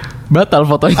udah batal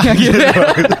fotonya akhirnya.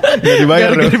 Gak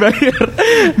dibayar.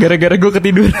 Gara-gara gue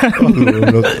ketiduran.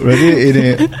 Berarti ini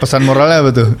pesan moralnya apa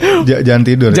tuh? Jangan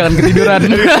tidur. Jangan ketiduran.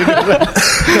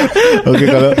 Oke,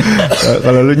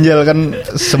 kalau lu Njel kan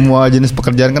semua jenis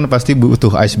pekerjaan kan pasti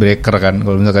butuh icebreaker kan.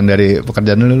 Kalau misalkan dari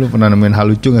pekerjaan lu pernah nemuin hal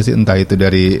lucu nggak sih? Entah itu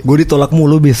dari gue ditolak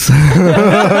mulu bis.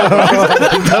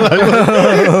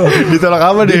 Ditolak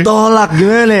apa deh? Ditolak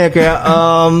gimana ya, kayak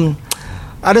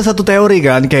ada satu teori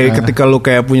kan, kayak ketika lu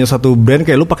kayak punya satu brand,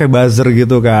 kayak lu pakai buzzer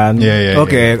gitu kan.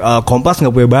 Kompas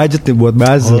nggak punya budget nih buat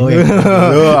buzzer.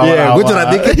 Gue curhat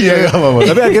dikit.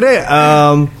 Tapi akhirnya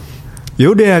ya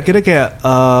udah, akhirnya kayak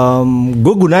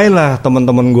gue gunain lah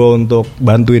teman-teman gue untuk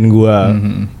bantuin gue.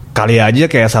 Kali aja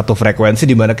kayak satu frekuensi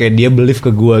di mana kayak dia believe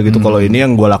ke gue gitu, kalau ini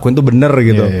yang gue lakuin tuh bener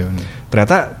gitu.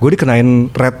 Ternyata gue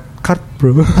dikenain red card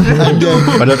bro.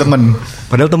 Padahal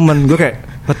temen gue kayak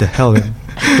what the hell kan.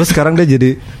 Terus sekarang dia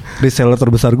jadi reseller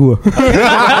terbesar gue.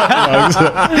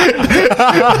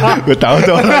 Gue tahu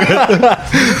tuh orang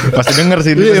pasti denger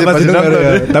sih. Iya, pasti denger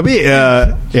ya. Tapi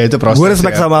ya itu proses. Gue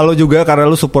respect ya. sama lo juga karena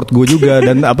lo support gue juga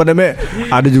dan apa namanya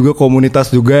ada juga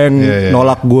komunitas juga yang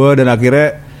nolak gue dan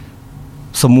akhirnya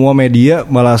semua media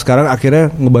malah sekarang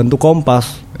akhirnya ngebantu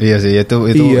Kompas. Iya sih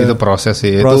itu proses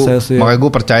sih. Makanya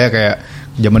gue percaya kayak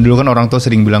zaman dulu kan orang tua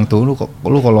sering bilang tuh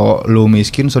lu kalau lu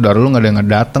miskin saudara lu nggak ada yang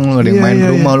datang, lu nggak ada yang main ke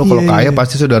rumah, lu kalau kaya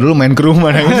pasti saudara lu main ke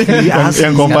rumah.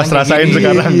 Yang Kompas rasain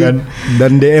sekarang kan.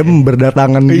 Dan DM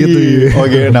berdatangan gitu ya.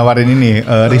 Oke, nawarin ini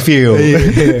review.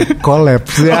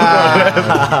 Collapse ya.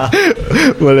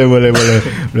 boleh.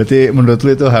 Berarti menurut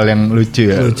lu itu hal yang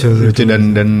lucu ya. Lucu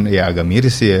dan ya agak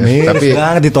miris sih ya. Tapi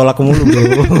ditolak mulu bro.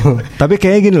 Tapi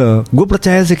kayak gini loh, gue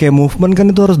percaya sih kayak movement kan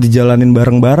itu harus dijalanin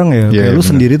bareng-bareng ya. Kayak lu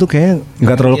sendiri tuh kayak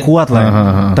nggak terlalu kuat lah.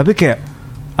 Tapi kayak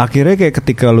akhirnya kayak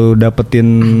ketika lu dapetin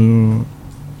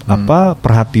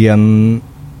perhatian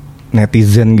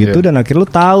netizen gitu dan akhirnya lu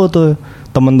tahu tuh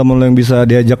teman-teman lo yang bisa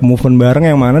diajak movement bareng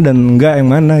yang mana dan enggak yang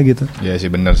mana gitu. Ya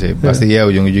sih benar sih. Pasti ya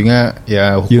ujung-ujungnya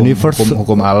ya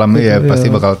hukum alam ya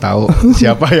pasti bakal tahu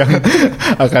siapa yang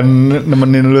akan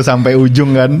nemenin lu sampai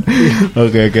ujung kan.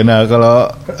 Oke. Nah,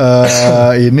 kalau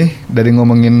ini dari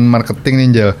ngomongin marketing nih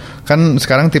Jel. Kan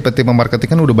sekarang tipe-tipe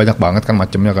marketing kan udah banyak banget kan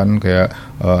macamnya kan kayak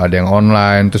ada yang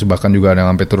online terus bahkan juga ada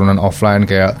yang sampai turunan offline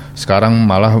kayak sekarang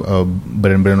malah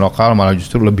brand-brand lokal malah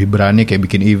justru lebih berani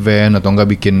kayak bikin event atau enggak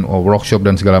bikin workshop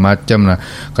dan segala macam. Nah,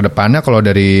 kedepannya kalau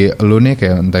dari lu nih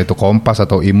kayak entah itu Kompas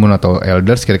atau Imun atau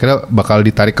Elders, kira-kira bakal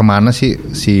ditarik kemana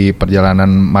sih si perjalanan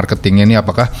marketingnya ini?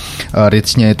 Apakah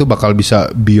reach-nya itu bakal bisa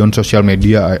beyond sosial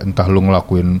media? Entah lu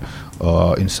ngelakuin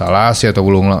instalasi atau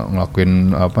lu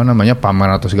ngelakuin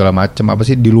pameran atau segala macam apa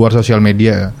sih di luar sosial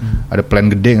media? Ada plan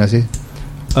gede nggak sih?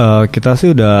 Kita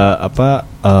sih udah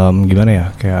gimana ya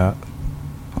kayak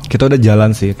kita udah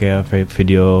jalan sih kayak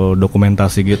video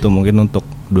dokumentasi gitu mungkin untuk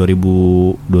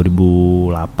 2023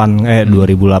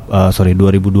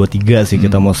 sih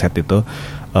kita mau set itu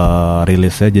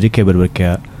rilisnya. Jadi kayak bener-bener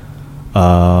kayak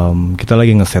kita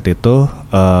lagi ngeset itu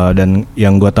dan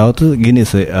yang gue tahu tuh gini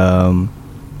sih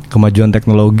kemajuan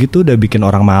teknologi tuh udah bikin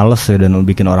orang males ya dan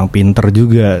bikin orang pinter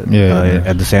juga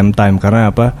at the same time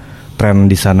karena tren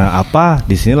di sana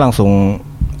di sini langsung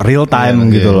real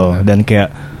time gitu loh. Dan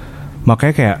kayak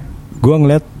makanya kayak gue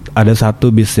ngeliat ada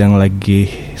satu bis yang lagi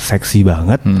seksi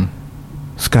banget.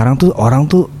 Sekarang tuh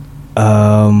orang tuh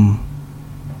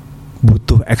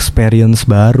butuh experience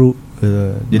baru.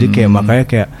 Jadi kayak makanya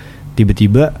kayak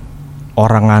tiba-tiba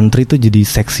orang ngantri tuh jadi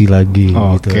seksi lagi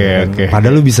gitu.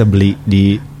 Padahal lu bisa beli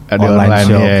di online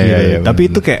shop gitu. Tapi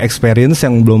itu kayak experience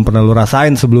yang belum pernah lu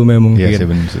rasain sebelumnya mungkin.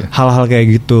 Hal-hal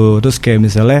kayak gitu. Terus kayak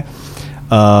misalnya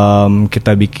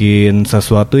kita bikin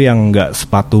sesuatu yang nggak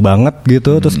sepatu banget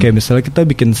gitu. Terus kayak misalnya kita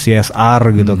bikin CSR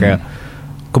gitu. Kayak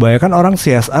kebanyakan orang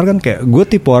CSR kan kayak gue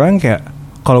tipe orang kayak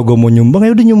kalau gue mau nyumbang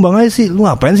ya udah nyumbang aja sih, lu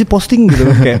ngapain sih posting gitu.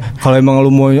 Kayak kalau emang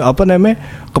lu mau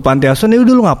ke panti asuhan ya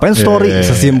udah lu ngapain story,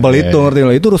 sesimpel itu ngerti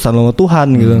lo, itu urusan lo Tuhan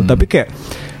gitu. Tapi kayak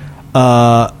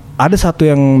ada satu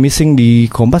yang missing di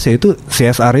Kompas yaitu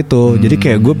CSR itu. Jadi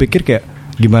kayak gue pikir kayak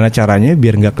gimana caranya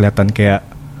biar nggak kelihatan kayak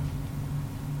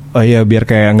biar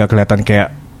kayak nggak kelihatan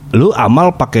kayak lu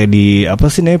amal pakai di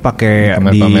pakai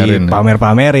di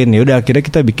pamer-pamerin. Ya udah akhirnya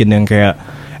kita bikin yang kayak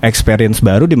experience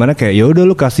baru di mana kayak ya udah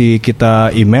lu kasih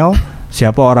kita email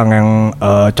siapa orang yang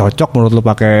cocok menurut lu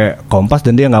pakai Kompas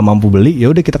dan dia nggak mampu beli,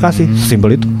 ya udah kita kasih,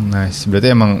 simpel itu. Nice.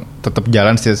 Berarti emang tetap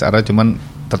jalan CSR cuman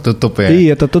tertutup ya.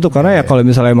 Iya tertutup karena ya kalau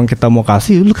misalnya emang kita mau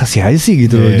kasih, lu kasih aja sih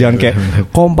gitu loh. Jangan kayak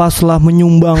Kompas lah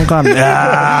menyumbangkan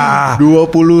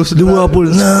 20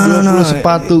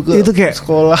 sepatu ke itu kayak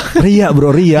sekolah. Ria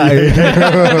bro, ria.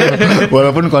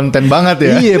 Walaupun konten banget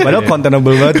ya. Iya padahal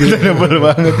kontenable banget.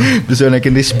 Kontenable banget. Bisa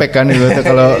naikin respect kan gitu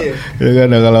kalau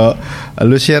kalau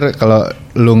lu share kalau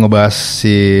lu ngebahas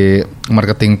si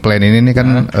marketing plan ini nih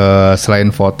kan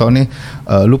selain foto nih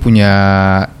lu punya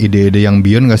ide-ide yang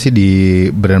beyond gak sih di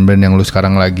brand-brand yang lu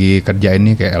sekarang lagi kerjain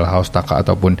nih kayak L House, Taka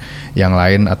ataupun yang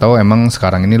lain, atau emang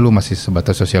sekarang ini lu masih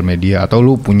sebatas sosial media atau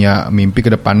lu punya mimpi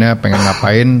ke depannya pengen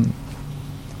ngapain?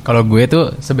 Kalau gue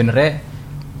tuh sebenarnya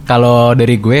kalau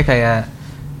dari gue kayak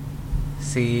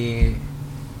si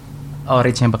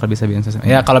reach-nya bakal bisa bikin sosial.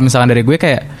 Ya kalau misalkan dari gue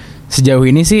kayak sejauh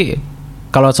ini sih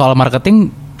kalau soal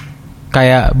marketing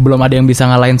kayak belum ada yang bisa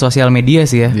ngalahin sosial media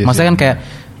sih ya. Maksudnya kan kayak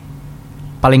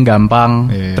paling gampang,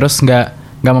 terus nggak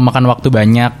memakan waktu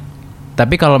banyak.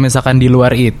 Tapi kalau misalkan di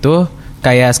luar itu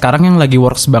kayak sekarang yang lagi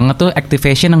works banget tuh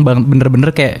activation yang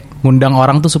bener-bener kayak ngundang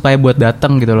orang tuh supaya buat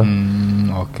datang gitu loh.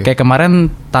 Kayak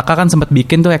kemarin Taka kan sempat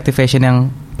bikin tuh activation yang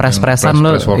press-pressan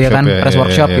lo, ya kan, press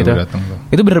workshop gitu.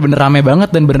 itu bener-bener rame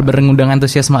banget dan bener-bener ngundang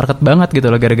antusias market banget gitu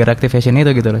loh gara-gara activation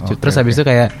itu gitu loh. Terus habis itu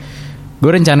kayak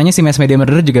gue rencananya si Mass Media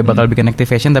Murder juga bakal bikin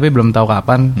activation tapi belum tahu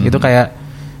kapan. Itu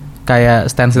kayak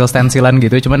stensilan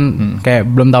gitu, cuman kayak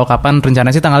belum tahu kapan.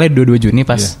 Rencananya sih tanggalnya 22 Juni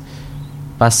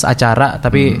pas acara,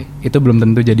 tapi itu belum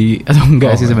tentu jadi atau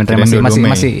enggak sih sebenarnya,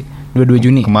 masih 22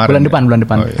 Juni bulan depan.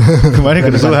 Oh, iya. Kemarin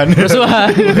kerusuhan.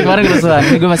 Kemarin kerusuhan.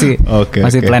 Ini gue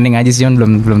masih planning aja sih,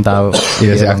 belum tahu.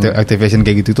 Iya sih, activation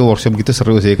kayak gitu tuh, workshop gitu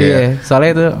seru sih kayak. Iya, soalnya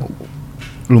itu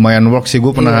lumayan work sih.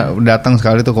 Gue pernah datang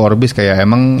sekali tuh ke Orbis, kayak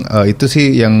emang itu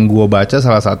sih yang gue baca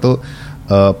salah satu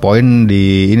poin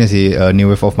di ini sih,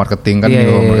 new wave of marketing kan.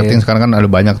 Marketing sekarang kan ada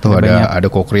banyak tuh, ada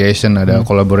co-creation, ada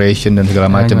collaboration dan segala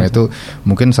macam. Itu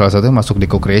mungkin salah satunya masuk di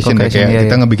co-creation ya,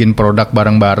 kayak kita ngebikin produk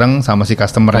bareng-bareng sama si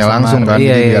customernya langsung kan.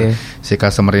 Jadi biar si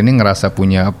customer ini ngerasa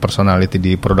punya personality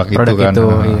di produk itu kan.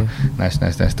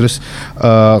 Nice. Terus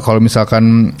kalau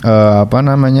misalkan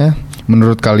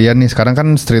menurut kalian nih, sekarang kan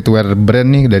streetwear brand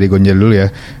nih, dari Gonjal dulu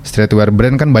ya. Streetwear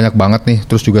brand kan banyak banget nih,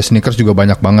 terus juga sneakers juga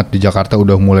banyak banget di Jakarta,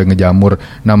 udah mulai ngejamur.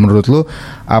 Nah, menurut lu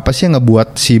apa sih yang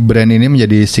ngebuat si brand ini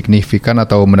menjadi signifikan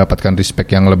atau mendapatkan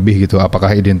respect yang lebih gitu?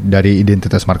 Apakah dari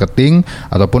identitas marketing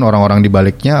ataupun orang-orang di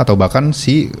baliknya, atau bahkan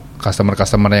si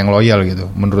customer-customer yang loyal gitu?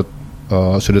 Menurut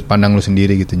sudut pandang lu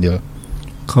sendiri gitu, Jel.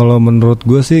 Kalau menurut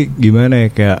gue sih gimana ya,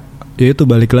 kayak ya itu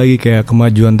balik lagi, kayak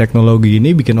kemajuan teknologi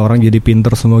ini bikin orang jadi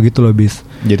pinter semua gitu loh, bis.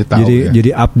 Jadi tahu jadi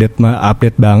update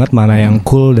banget mana yang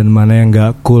cool dan mana yang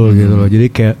gak cool gitu loh. Jadi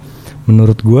kayak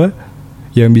menurut gue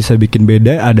yang bisa bikin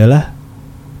beda adalah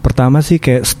pertama sih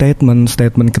kayak statement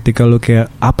ketika lu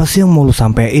kayak apa sih yang mau lu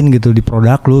sampein gitu di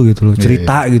produk lu gitu loh,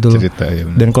 cerita gitu loh.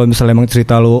 Dan kalau misalnya emang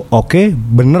cerita lu oke,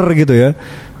 bener gitu ya.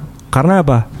 Karena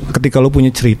apa? Ketika lu punya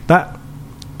cerita,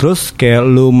 terus kayak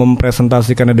lu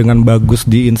mempresentasikannya dengan bagus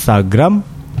di Instagram,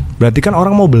 berarti kan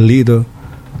orang mau beli itu.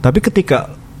 Tapi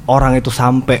ketika orang itu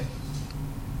sampai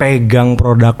pegang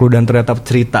produk lu dan ternyata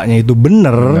ceritanya itu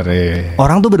bener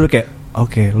orang tuh bener kayak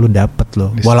oke, lu dapet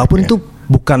loh. Walaupun itu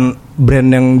bukan brand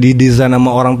yang didesain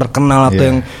sama orang terkenal atau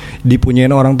yang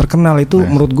dipunyain orang terkenal, itu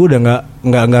menurut gue udah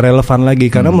nggak relevan lagi.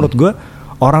 Karena menurut gue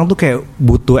orang tuh kayak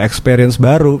butuh experience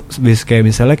baru. Kayak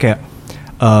misalnya kayak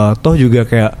toh juga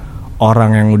kayak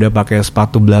orang yang udah pakai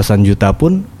sepatu belasan juta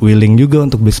pun willing juga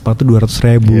untuk beli sepatu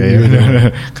 200.000 gitu.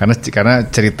 Karena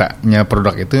ceritanya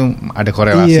produk itu ada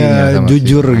korelasinya sama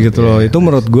jujur gitu loh. Itu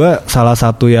menurut gue salah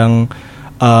satu yang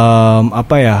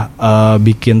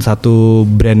bikin satu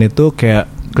brand itu kayak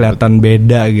kelihatan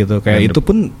beda gitu. Kayak itu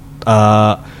pun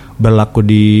berlaku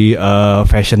di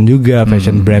fashion juga,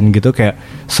 fashion brand gitu,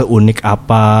 kayak seunik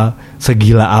apa,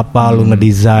 segila apa lu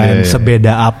ngedesain,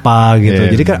 sebeda apa gitu.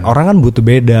 Jadi kan orang kan butuh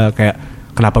beda, kayak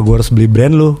kenapa gue harus beli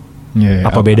brand lu?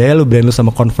 Apa bedanya lu brand lu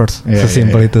sama Converse?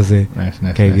 Sesimpel itu sih.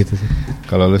 Kayak gitu sih.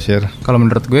 Kalau lu share? Kalau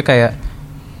menurut gue kayak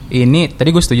ini tadi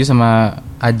gue setuju sama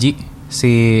Aji,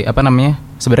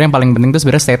 sebenarnya yang paling penting tuh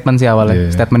sebenarnya statement sih awalnya,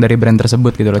 statement dari brand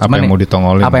tersebut gitu loh. Apa yang mau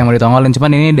ditongolin? Cuman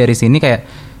ini dari sini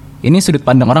kayak ini sudut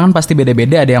pandang orang kan pasti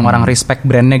beda-beda. Ada yang orang respect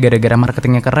brandnya gara-gara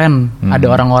marketingnya keren. Ada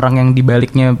orang-orang yang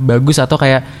dibaliknya bagus, atau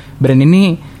kayak brand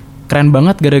ini keren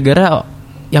banget gara-gara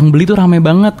yang beli tuh rame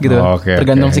banget gitu.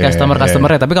 Tergantung si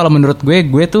customer-customernya. Tapi kalau menurut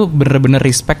gue tuh bener-bener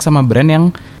respect sama brand yang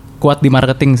kuat di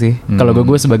marketing sih. Kalau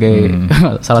gue sebagai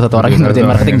salah satu orang yang ngerjain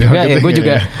marketing juga, ya gue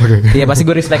juga ya pasti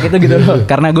gue respect itu gitu loh.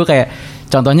 Karena gue kayak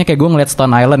contohnya kayak gue ngeliat Stone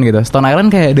Island gitu. Stone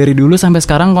Island kayak dari dulu sampai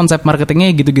sekarang konsep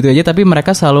marketingnya gitu-gitu aja, tapi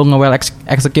mereka selalu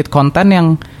execute konten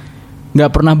yang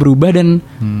nggak pernah berubah dan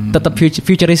tetap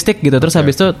futuristic gitu. Terus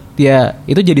habis itu ya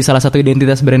itu jadi salah satu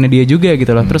identitas brandnya dia juga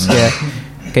gitu loh. Terus ya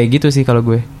kayak gitu sih kalau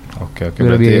gue. Oke, gue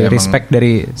lebih respect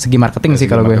dari segi marketing sih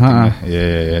kalau gue.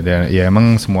 Ya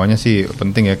emang semuanya sih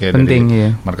penting ya, kayak dari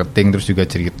marketing terus juga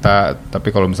cerita. Tapi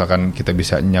kalau misalkan kita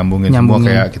bisa nyambungin semua,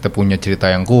 kayak kita punya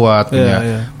cerita yang kuat,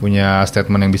 punya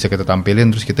statement yang bisa kita tampilin,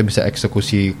 terus kita bisa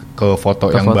eksekusi ke foto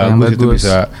yang bagus, itu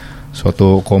bisa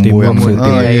suatu combo yang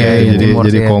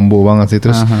jadi combo banget sih.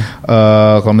 Terus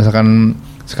kalau misalkan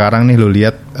sekarang nih lo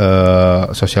lihat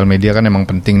sosial media kan emang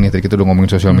penting nih. Tadi kita udah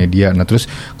ngomongin sosial media. Nah terus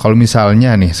kalau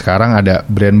misalnya nih sekarang ada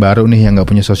brand baru nih yang nggak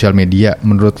punya sosial media,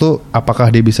 menurut lo apakah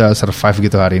dia bisa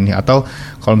survive gitu hari ini? Atau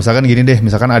kalau misalkan gini deh,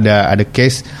 misalkan ada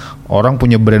case orang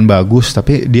punya brand bagus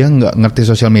tapi dia nggak ngerti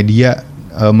sosial media,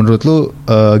 menurut lo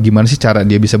gimana sih cara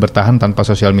dia bisa bertahan tanpa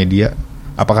sosial media?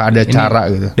 Apakah ada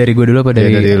cara gitu? Dari gue dulu apa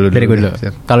dari gue dulu?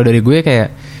 Kalau dari gue kayak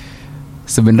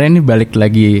sebenarnya ini balik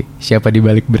lagi siapa di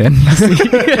balik brand sih.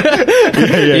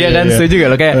 Iya kan, setuju gak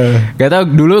lo kayak gak tau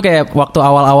dulu kayak waktu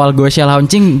awal-awal Gosha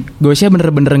launching, Gosha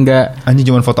bener-bener nggak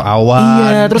anjing cuma foto awan.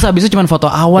 Iya, terus habis itu cuma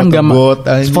foto awan,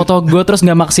 foto gue terus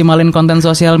nggak maksimalin konten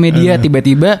sosial media,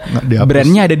 tiba-tiba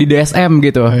brandnya ada di DSM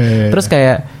gitu. Terus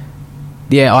kayak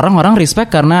dia orang-orang respect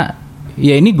karena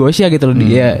ya ini Gosha gitu loh,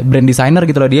 dia brand designer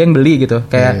gitu loh, dia yang beli gitu.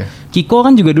 Kayak Kiko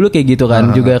kan juga dulu kayak gitu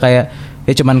kan, juga kayak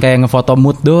ya cuman kayak ngefoto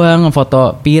mood doang,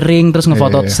 ngefoto piring, terus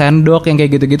ngefoto sendok yang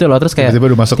kayak gitu-gitu loh. Terus kayak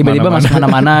tiba-tiba masuk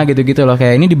mana-mana gitu-gitu loh.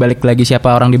 Kayak ini dibalik lagi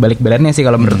siapa orang dibalik brandnya sih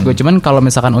kalau menurut gue. Cuman kalau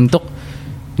misalkan untuk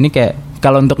ini kayak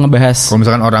kalau untuk ngebahas, kalau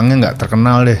misalkan orangnya nggak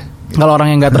terkenal deh. Kalau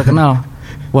orangnya nggak terkenal,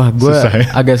 wah gue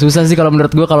agak susah sih kalau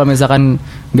menurut gue kalau misalkan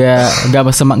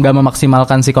nggak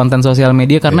memaksimalkan si konten sosial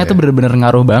media karena itu bener-bener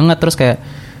ngaruh banget. Terus kayak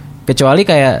kecuali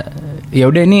kayak ya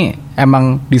udah ini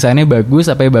emang desainnya bagus,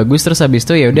 apa ya bagus, terus habis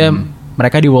itu ya udah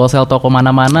mereka di wholesale toko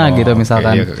mana-mana gitu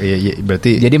misalkan. Iya,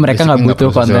 berarti jadi mereka nggak butuh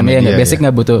konten ya, basically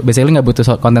nggak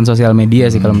butuh konten sosial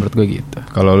media sih kalau menurut gue gitu.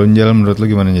 Kalau lu Jal, menurut lu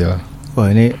gimana Jal? Wah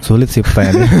ini sulit sih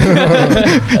pertanyaannya.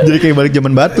 Jadi kayak balik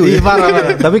zaman batu ya.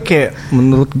 Parah. Tapi kayak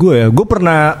menurut gue ya, gue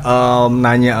pernah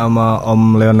nanya sama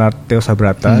Om Leonard Theo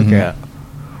Sabrata kayak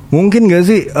mungkin gak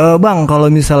sih Bang kalau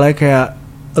misalnya kayak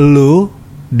lu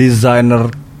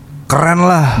desainer keren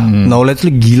lah, knowledge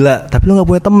lu gila, tapi lu gak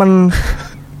punya temen,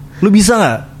 lu bisa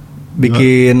gak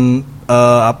bikin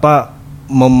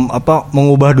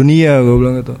mengubah dunia, gue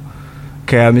bilang gitu.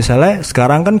 Kayak misalnya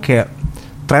sekarang kan kayak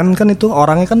tren kan itu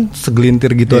orangnya kan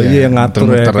segelintir gitu aja yang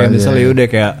ngatur ya, kayak misalnya udah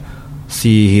kayak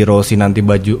si Hiroshi nanti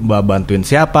bantuin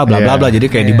siapa bla bla bla, jadi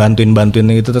kayak dibantuin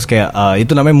gitu, terus kayak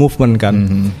itu namanya movement kan.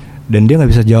 Dan dia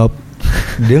nggak bisa jawab,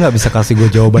 dia nggak bisa kasih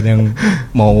gue jawaban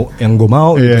yang gue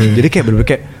mau gitu. Jadi kayak bener-bener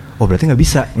kayak oh berarti nggak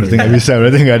bisa, berarti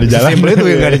nggak ada jalan. Simpel itu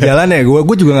nggak ada jalan ya,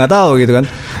 gue juga nggak tahu gitu kan.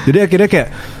 Jadi akhirnya kayak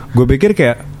gue pikir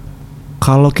kayak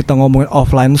kalau kita ngomongin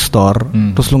offline store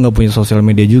terus lu nggak punya sosial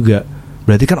media juga,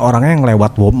 berarti kan orangnya yang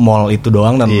lewat mall itu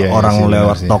doang dan orang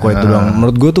lewat toko itu doang.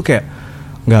 Menurut gue tuh kayak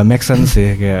nggak make sense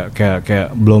sih,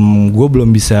 kayak belum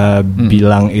bisa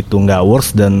bilang itu nggak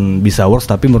works dan bisa works,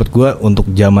 tapi menurut gue untuk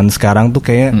zaman sekarang tuh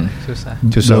kayak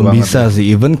susah belum bisa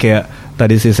sih. Even kayak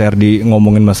tadi si Serdi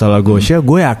ngomongin masalah Gosha,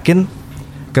 gue yakin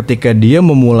ketika dia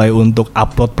memulai untuk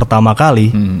upload pertama kali,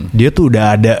 dia tuh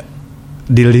udah ada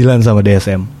deal-dealan sama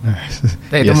DSM.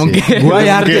 Itu mungkin. Gue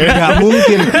yakin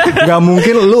nggak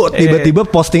mungkin lu tiba-tiba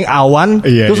posting awan,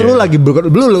 terus lu lagi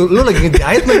lu lagi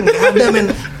ngejahit men, nggak ada men.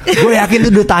 Gue yakin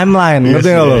itu udah timeline,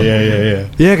 ngerti nggak lo?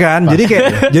 Iya kan.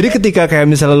 Jadi ketika kayak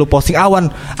misalnya lu posting awan,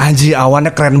 anjir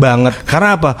awannya keren banget.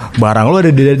 Karena apa? Barang lu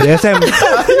ada di DSM.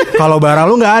 Kalau barang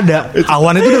lu nggak ada,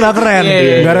 awan itu udah nggak keren,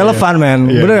 nggak relevan men.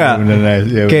 Bener nggak?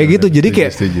 Kayak gitu. Jadi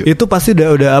kayak itu pasti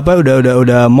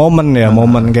udah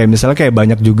momen kayak misalnya kayak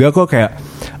banyak juga kok kayak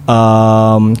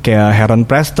Heron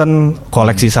Preston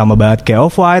koleksi sama banget kayak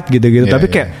Off-White gitu-gitu. Tapi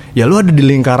kayak ya lu ada di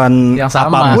lingkaran yang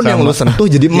sama, apapun yang lu sentuh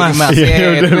jadi emas.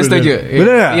 Gue setuju.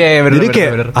 Bener gak? Jadi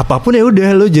kayak apapun ya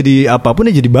udah lu jadi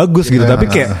apapun ya jadi bagus gitu. Tapi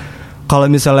kayak kalau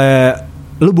misalnya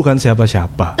lu bukan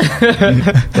siapa-siapa,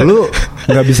 lu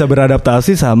nggak bisa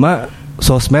beradaptasi sama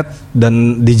sosmed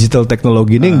dan digital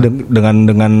teknologi ini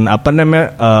dengan apa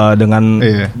namanya dengan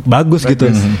bagus gitu.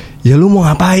 Ya lu mau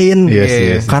ngapain?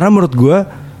 Karena menurut gue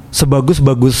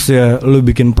sebagus-bagusnya lu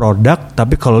bikin produk,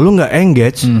 tapi kalau lu nggak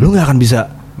engage, lu nggak akan bisa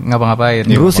ngapa-ngapain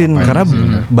terusin. Karena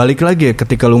balik lagi ya,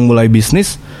 ketika lu mulai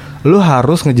bisnis, lu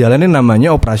harus ngejalanin namanya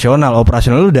operasional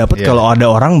lu dapet kalau ada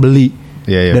orang beli.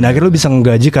 Dan akhirnya lu bisa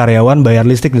ngegaji karyawan, bayar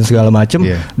listrik dan segala macem,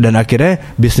 dan akhirnya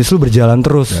bisnis lu berjalan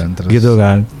terus. Gitu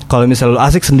kan. Kalau misalnya lu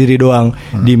asik sendiri doang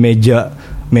di meja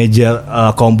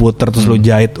komputer terus lu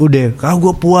jahit, udah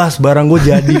gue puas, barang gue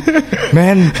jadi.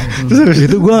 Men,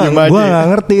 itu gue nggak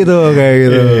ngerti itu kayak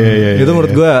gitu. Itu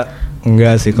menurut gue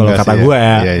enggak sih kalau kata gue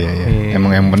ya.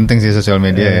 Emang yang penting sih sosial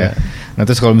media ya. Nah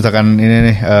terus kalau misalkan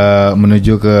ini nih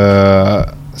menuju ke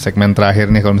segmen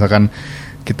terakhir nih, kalau misalkan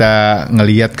kita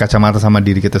ngelihat kacamata sama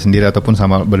diri kita sendiri ataupun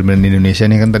sama brand Indonesia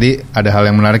nih, kan tadi ada hal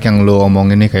yang menarik yang lo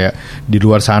omongin nih, kayak di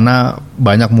luar sana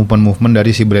banyak movement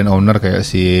dari si brand owner, kayak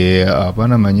si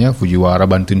Fujiwara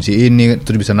bantuin si ini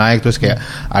terus bisa naik, terus kayak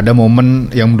ada momen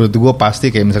yang menurut gue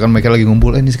pasti kayak misalkan mereka lagi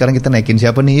ngumpul, ini sekarang kita naikin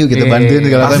siapa nih, yuk kita bantuin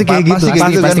segala pasti kayak gitu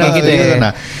kan.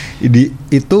 Nah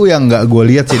itu yang nggak gue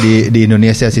lihat sih di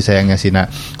Indonesia sih sayangnya sih. Nah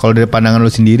kalau dari pandangan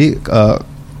lo sendiri,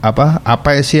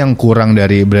 apa sih yang kurang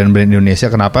dari brand-brand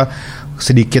Indonesia? Kenapa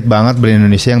sedikit banget brand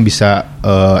Indonesia yang bisa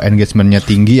engagementnya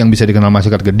tinggi, yang bisa dikenal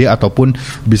masyarakat gede ataupun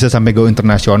bisa sampai go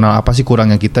internasional? Apa sih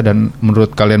kurangnya kita? Dan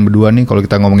menurut kalian berdua nih, kalau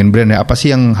kita ngomongin brand ya, apa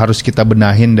sih yang harus kita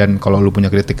benahin? Dan kalau lu punya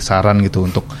kritik saran gitu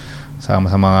untuk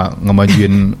sama-sama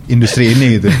ngemajuin industri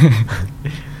ini gitu.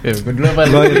 Gue dulu apa?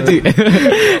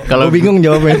 Kalau bingung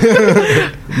jawabnya.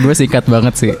 Gue sikat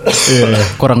banget sih.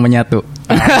 Kurang menyatu.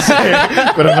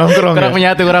 kurang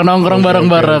menyatu, kurang nongkrong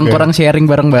bareng-bareng, kurang sharing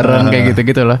bareng-bareng kayak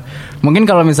gitu-gitu loh. Mungkin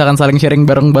kalau misalkan saling sharing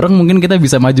bareng-bareng, mungkin kita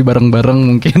bisa maju bareng-bareng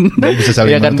mungkin. Bisa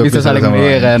saling kan, bisa saling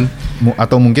iya kan.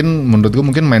 Atau mungkin menurut gue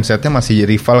mungkin mindsetnya masih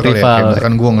rival kali ya. Kayak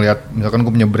misalkan gue ngeliat, misalkan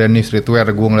gue punya brand nih streetwear,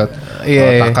 gue ngeliat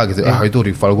Taka gitu. Itu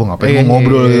rival gue, ngapain gue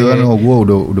ngobrol gitu kan. Gue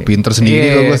udah pinter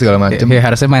sendiri kok gue segala macem.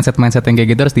 Harusnya mindset yang kayak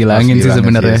gitu harus dihilangin sih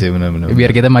sebenarnya.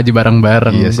 Biar kita maju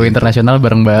bareng-bareng, go internasional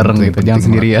bareng-bareng gitu, jangan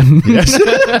sendirian.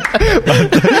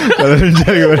 Kalau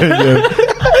gimana?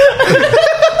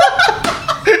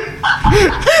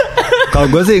 Kalau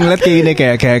gue sih ngeliat kayak gini,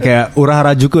 kayak Ura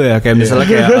Harajuku ya, kayak misalnya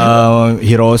kayak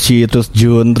Hiroshi, terus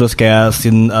Jun, terus kayak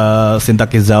Shin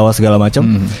Takezawa segala macam.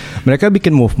 Mereka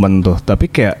bikin movement tuh, tapi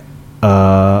kayak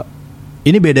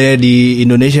ini bedanya di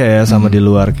Indonesia ya sama di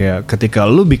luar. Kayak ketika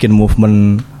lu bikin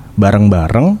movement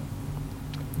bareng-bareng,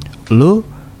 lu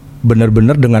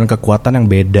bener-bener dengan kekuatan yang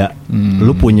beda.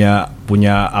 Lu punya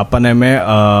apa namanya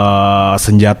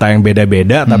senjata yang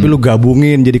beda-beda, tapi lu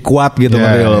gabungin jadi kuat gitu.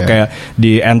 Kayak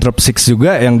di Anthrop 6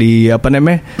 juga yang di apa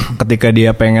namanya, ketika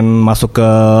dia pengen masuk ke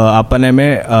apa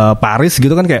namanya Paris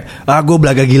gitu kan, kayak gue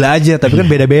belaga gila aja, tapi kan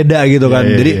beda-beda gitu kan.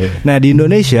 Jadi nah di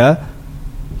Indonesia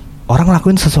orang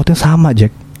ngelakuin sesuatu yang sama,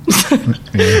 Jack.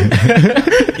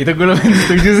 Itu gue lebih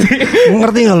setuju sih.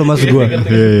 Ngerti gak lu maksud gue?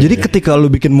 Jadi ketika lu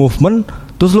bikin movement,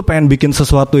 terus lu pengen bikin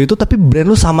sesuatu itu, tapi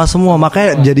brand lu sama semua,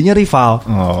 makanya jadinya rival.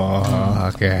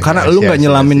 Karena lu gak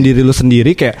nyelamin diri lu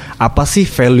sendiri, kayak apa sih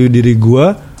value diri gue,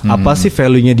 apa sih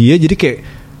value-nya dia. Jadi kayak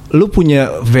lu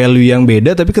punya value yang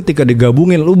beda, tapi ketika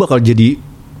digabungin lu bakal jadi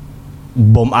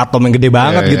bom atom yang gede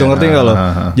banget gitu, ngerti gak lo?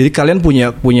 Jadi kalian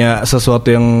punya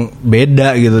sesuatu yang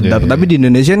beda gitu. Tapi di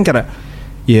Indonesia kan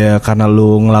karena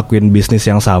lu ngelakuin bisnis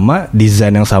yang sama,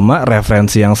 desain yang sama,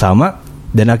 referensi yang sama,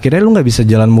 dan akhirnya lu nggak bisa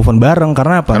jalan move on bareng.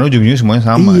 Karena apa? Karena ujung-ujungnya semuanya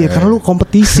sama. Iya, karena lu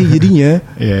kompetisi jadinya.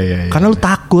 Karena lu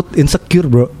takut, insecure,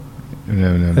 bro.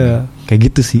 Benar. Kayak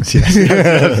gitu sih.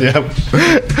 Siap.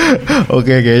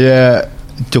 Oke, kayaknya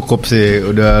cukup sih,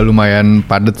 udah lumayan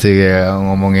padet sih kayak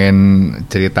ngomongin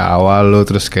cerita awal lo,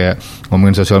 terus kayak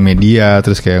ngomongin sosial media,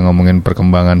 terus kayak ngomongin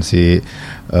perkembangan si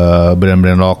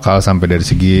brand-brand lokal sampai dari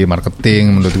segi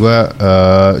marketing. Menurut gua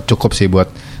cukup sih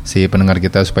buat si pendengar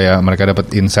kita supaya mereka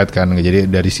dapat insight kan. Jadi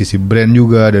dari sisi brand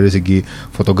juga, dari segi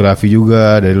fotografi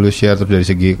juga, dari lu share, terus dari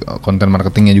segi konten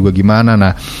marketingnya juga gimana.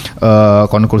 Nah,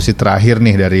 konklusi terakhir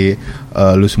nih dari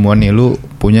lu semua nih, lu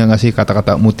punya nggak sih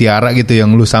kata-kata mutiara gitu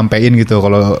yang lu sampein gitu?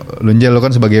 Kalau lu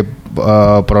kan sebagai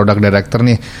product director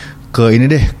nih, ke ini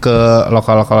deh, ke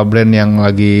lokal-lokal brand yang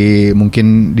lagi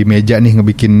mungkin di meja nih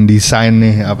ngebikin desain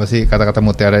nih, apa sih kata-kata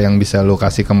mutiara yang bisa lu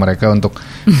kasih ke mereka untuk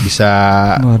bisa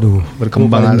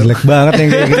berkembang? Jelek banget yang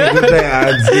kayak gitu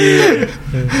anjir.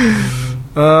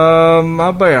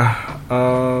 Apa ya?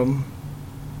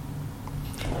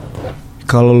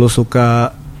 Kalau lu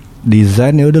suka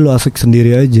desain ya udah lu asik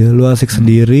sendiri aja, lu asik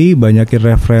sendiri, banyakin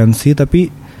referensi,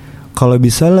 tapi kalau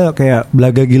bisa lah kayak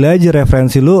belaga gila aja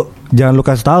referensi lu, jangan lu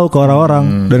kasih tahu ke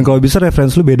orang-orang. Dan kalau bisa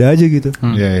referensi lu beda aja gitu.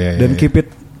 Dan keep it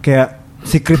kayak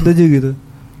secret aja gitu.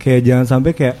 Kayak jangan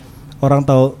sampai kayak orang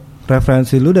tahu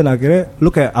referensi lu dan akhirnya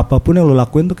lu kayak apapun yang lu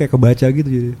lakuin tuh kayak kebaca gitu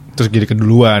jadi. Terus jadi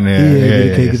keduluan ya. Jadi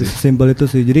kayak gitu, simpel itu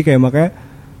sih. Jadi kayak makanya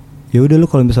ya udah lu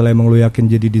kalau misalnya emang lu yakin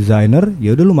jadi desainer,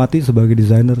 ya udah lu mati sebagai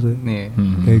desainer sih.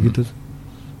 Kayak gitu.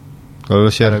 Kalau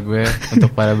share gue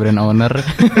untuk para brand owner,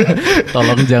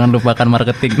 tolong jangan lupakan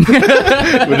marketing.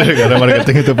 Udah, karena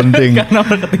marketing itu penting.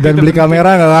 Dan beli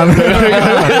kamera nggak kan?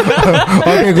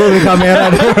 Oke, gue beli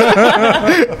kamera.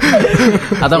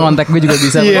 Atau kontak gue juga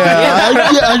bisa. Iya,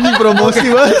 anjing promosi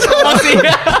banget.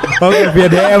 Oke, via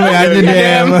DM ya, anjing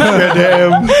DM.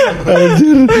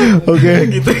 Anjir. Oke,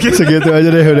 segitu aja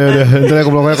deh, udah. Ntar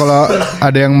aku pokoknya kalau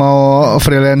ada yang mau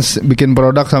freelance bikin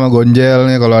produk sama Gonjel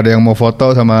nih, kalau ada yang mau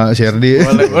foto sama Sherdy.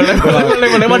 Boleh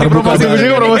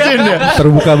promosiin ya.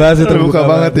 Terbuka banget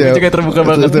ya. Juga terbuka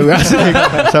banget.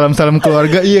 Salam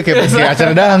keluarga, iya kayak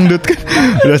acara dangdut kan.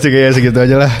 Udah sih kayak segitu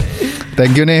aja lah.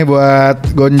 Thank you nih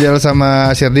buat Gonjel sama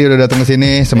Sherdy udah datang ke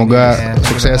sini. Semoga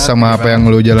sukses sama apa yang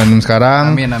lu jalanin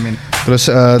sekarang. Amin. Terus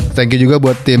thank you juga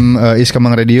buat tim East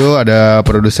Kemang Radio. Ada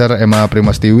produser Emma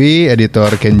Primastiwi,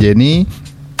 editor Ken Jenny.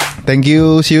 Thank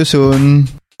you, see you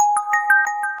soon.